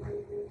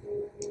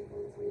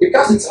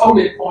 Because it's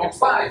only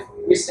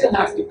 0.5, we still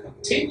have to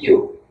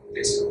continue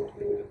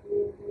discarding.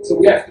 So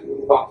we have to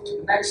move up to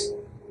the next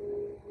one.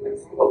 And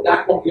for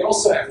that one, we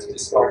also have to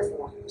discard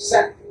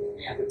 40%,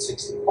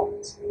 360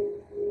 points.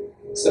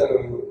 So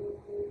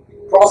we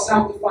cross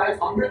out the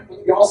 500,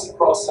 but we also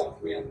cross out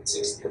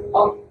 360 of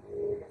another.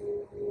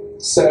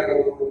 So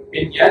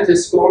in the end,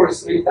 his score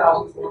is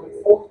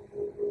 3,440,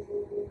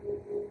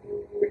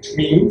 which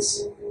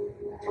means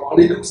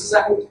Charlie loses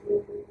out.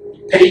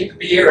 He paid the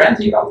beer and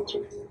he got to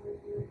it.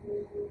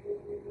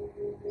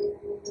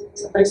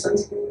 Does that make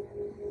sense?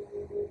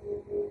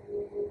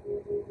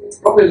 It's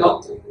probably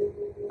not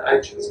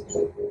digest,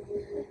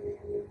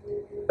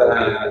 but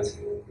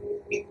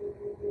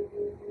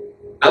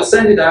I'll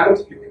send it out.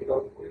 You can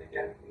go through it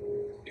again.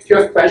 If you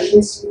have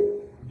questions,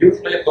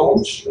 usually at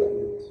launch,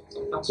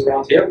 sometimes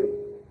around here, you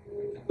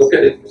can look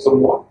at it some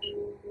more.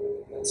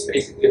 That's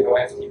basically how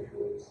FTV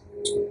works.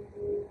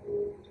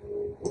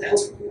 What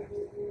else?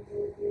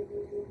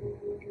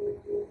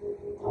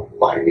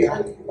 Why we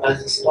have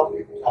as a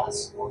stopping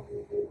task on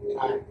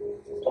time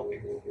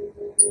stopping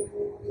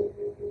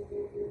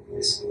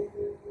this?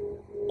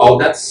 Oh,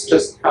 that's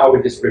just how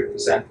it is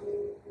represented.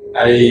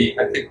 I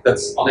think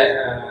that's on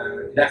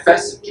in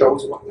FS it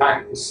shows what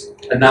time it was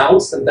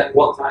announced and then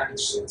what time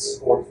it's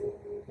scored for.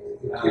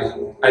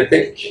 I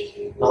think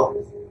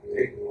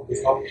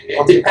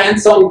it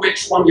depends on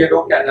which one you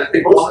look at. I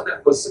think one of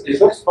them was the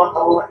first 1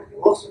 hour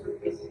was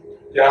represented.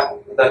 Yeah,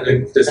 that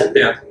didn't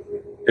disappear.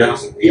 Yeah.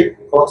 Disappeared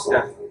because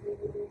of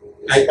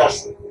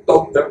discussion.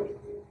 Don't know.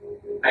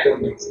 I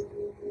don't know.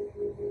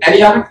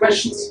 Any other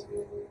questions?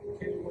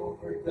 Can you go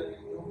over the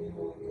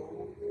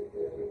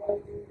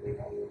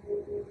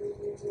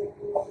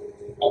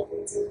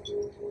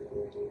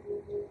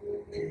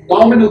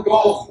nominal goal? Nominal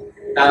goal.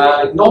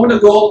 Nominal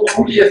goal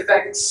only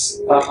affects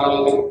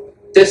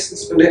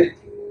distance validity.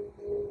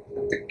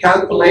 The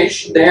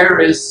calculation there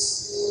is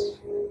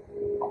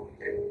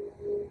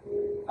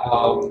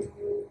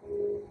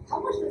How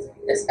much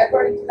is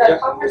according to that? Yeah.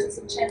 How much does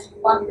it change if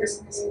one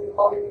person is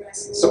all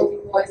impressive? So,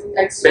 Like,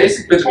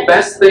 basically the change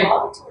best a thing-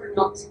 lot or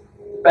not?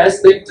 the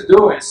best thing to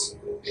do is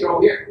show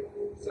here.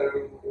 So,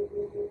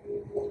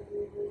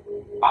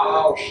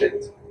 oh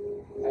shit,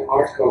 I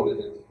hard coded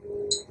it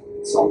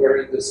somewhere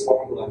in this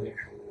formula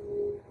here.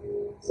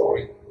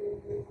 Sorry.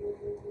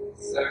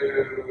 So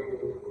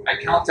I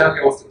can't tell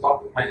you off the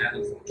top of my head,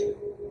 unfortunately,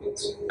 but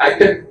I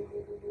can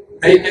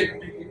make it.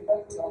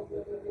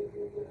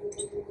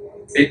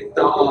 It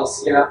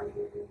does, yeah,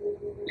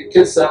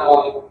 because I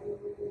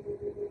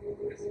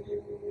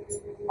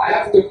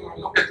have to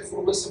look at the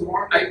formula some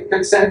more. I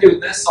can send you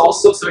this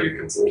also, so you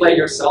can play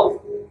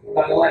yourself. And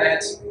I'll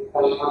add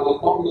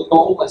nominal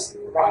goal as the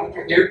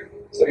parameter here,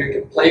 so you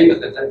can play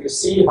with it and you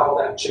see how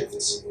that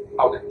shifts,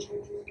 how that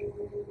changes.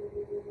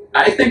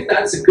 I think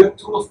that's a good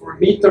tool for a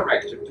meet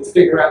director to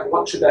figure out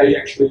what should I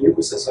actually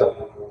use as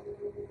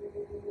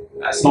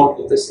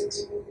normal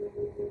distance.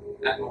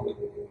 And normal.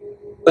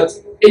 But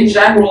in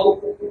general,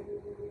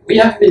 we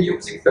have been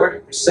using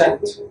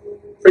 30%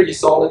 pretty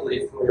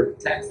solidly for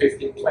 10,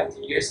 15,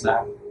 20 years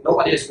now.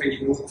 Nobody has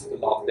really moved a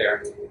lot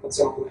there. And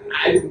so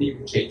I wouldn't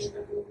even change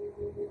that.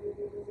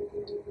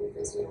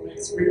 Based on my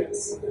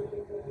experience,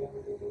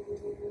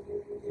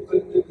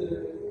 even with a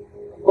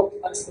lot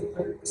less than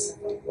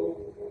 30% of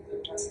gold, the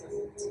price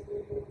doesn't.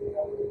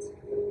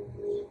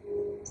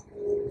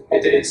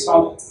 It is.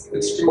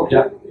 It's true,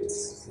 yeah.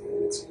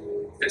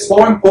 It's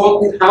more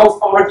important how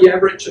far the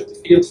average of the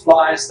field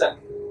flies than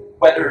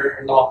whether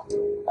or not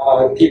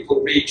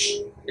people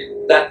reach,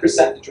 that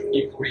percentage of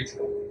people reach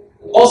goal.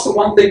 Also,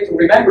 one thing to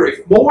remember,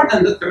 if more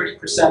than the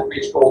 30%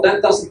 reach goal,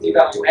 that doesn't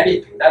devalue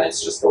anything, then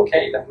it's just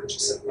okay, then we're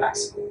just at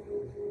maximum.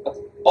 But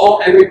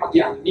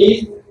everybody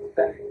underneath,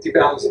 then it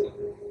devalues a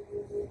little.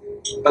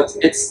 But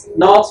it's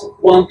not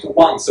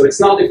one-to-one, so it's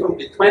not if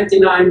only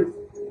 29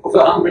 of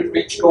 100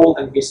 reach goal,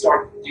 then we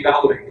start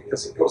devaluing,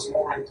 because it goes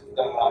more into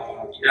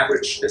the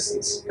average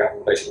distance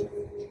calculation.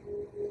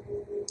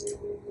 Do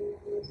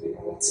you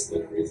know what's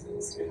the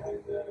reasons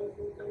behind the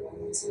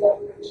ones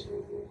average?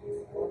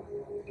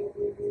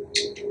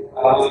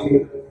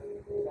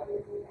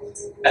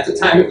 At the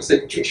time it was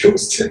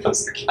introduced, it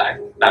was the kind.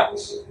 No,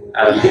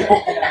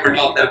 we're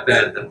not that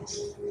bad.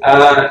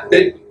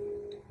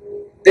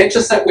 They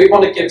just said we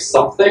want to give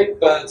something,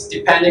 but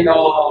depending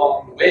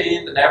on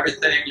wind and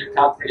everything, you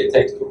can't really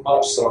take too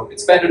much, so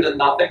it's better than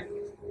nothing.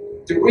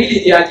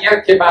 The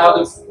idea came out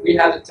of, we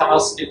had a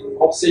task in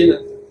Holcim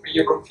and 3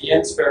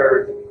 Europeans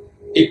where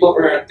people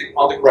were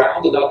on the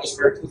ground and others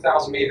were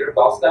 2,000 meters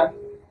above them,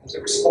 and they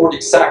were scored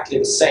exactly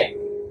the same.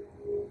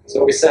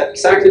 So we said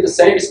exactly the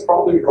same is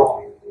probably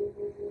wrong.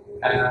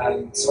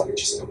 And so we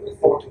just took the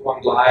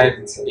 4-to-1 glide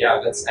and said, yeah,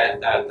 let's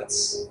add that,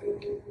 that's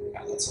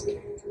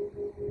okay.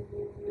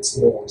 It's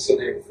more, so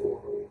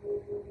therefore,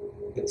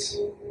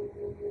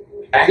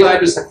 hang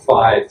gliders have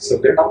 5, so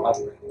they're not much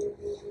better.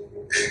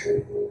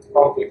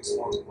 Probably it's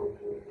more important.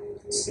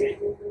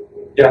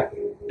 Yeah.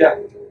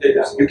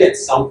 You get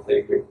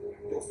something. You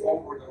go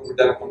forward over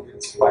that one,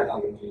 it's right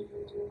underneath.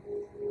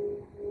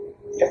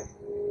 Yeah.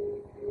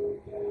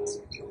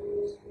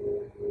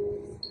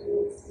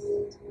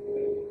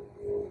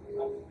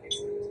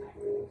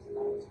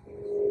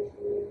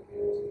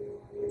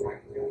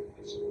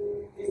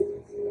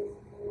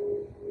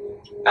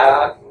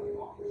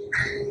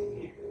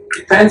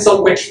 Depends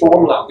on which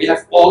formula. We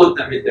have all of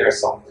them in there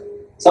somewhere.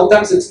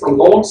 Sometimes it's from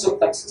launch,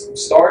 sometimes it's from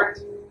start,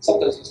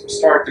 sometimes it's from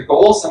start to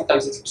goal,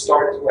 sometimes it's from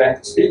start to end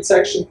to speed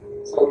section.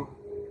 So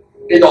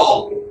it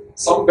all.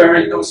 Somewhere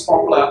in those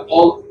formula,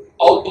 all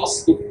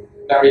possible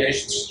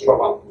variations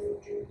show up.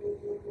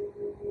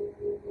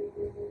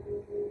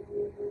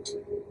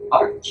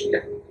 Other question,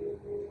 yeah.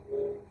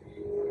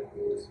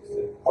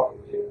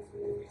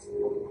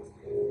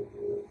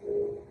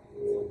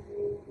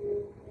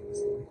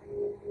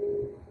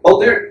 Well,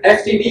 their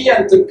FTV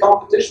and the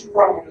competition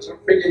parameters are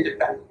pretty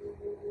independent.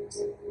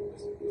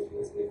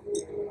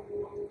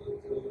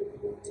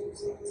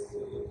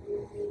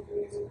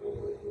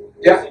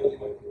 Yeah.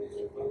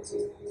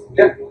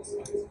 Yeah.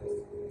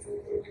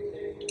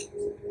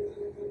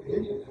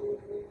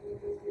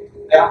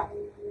 Yeah.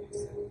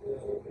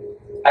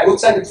 I would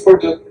send it for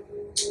the,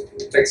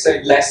 let's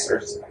say, lesser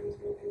side.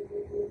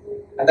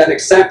 And then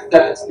accept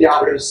that the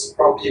others,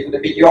 probably even a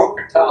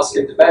mediocre task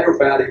in the better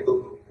value,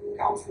 will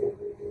count for.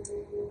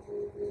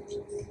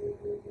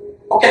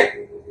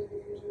 Okay.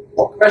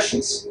 More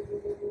questions?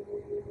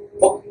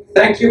 Well,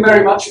 thank you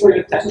very much for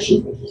your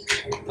attention.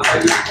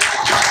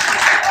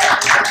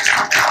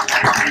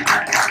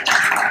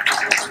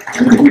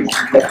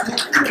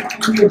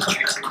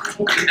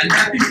 And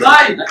happy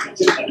flying!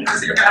 See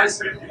you guys.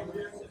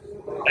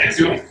 Thank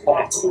you.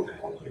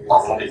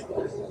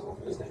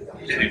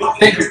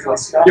 Thank you.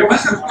 You're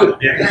welcome. Good.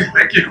 Yeah,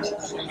 thank you.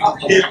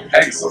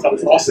 Thanks.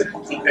 That's awesome.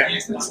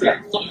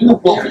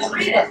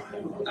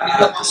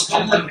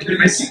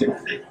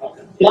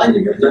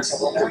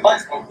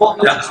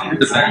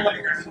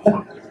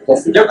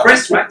 You're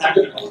Chris, right?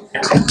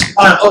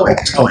 Oh,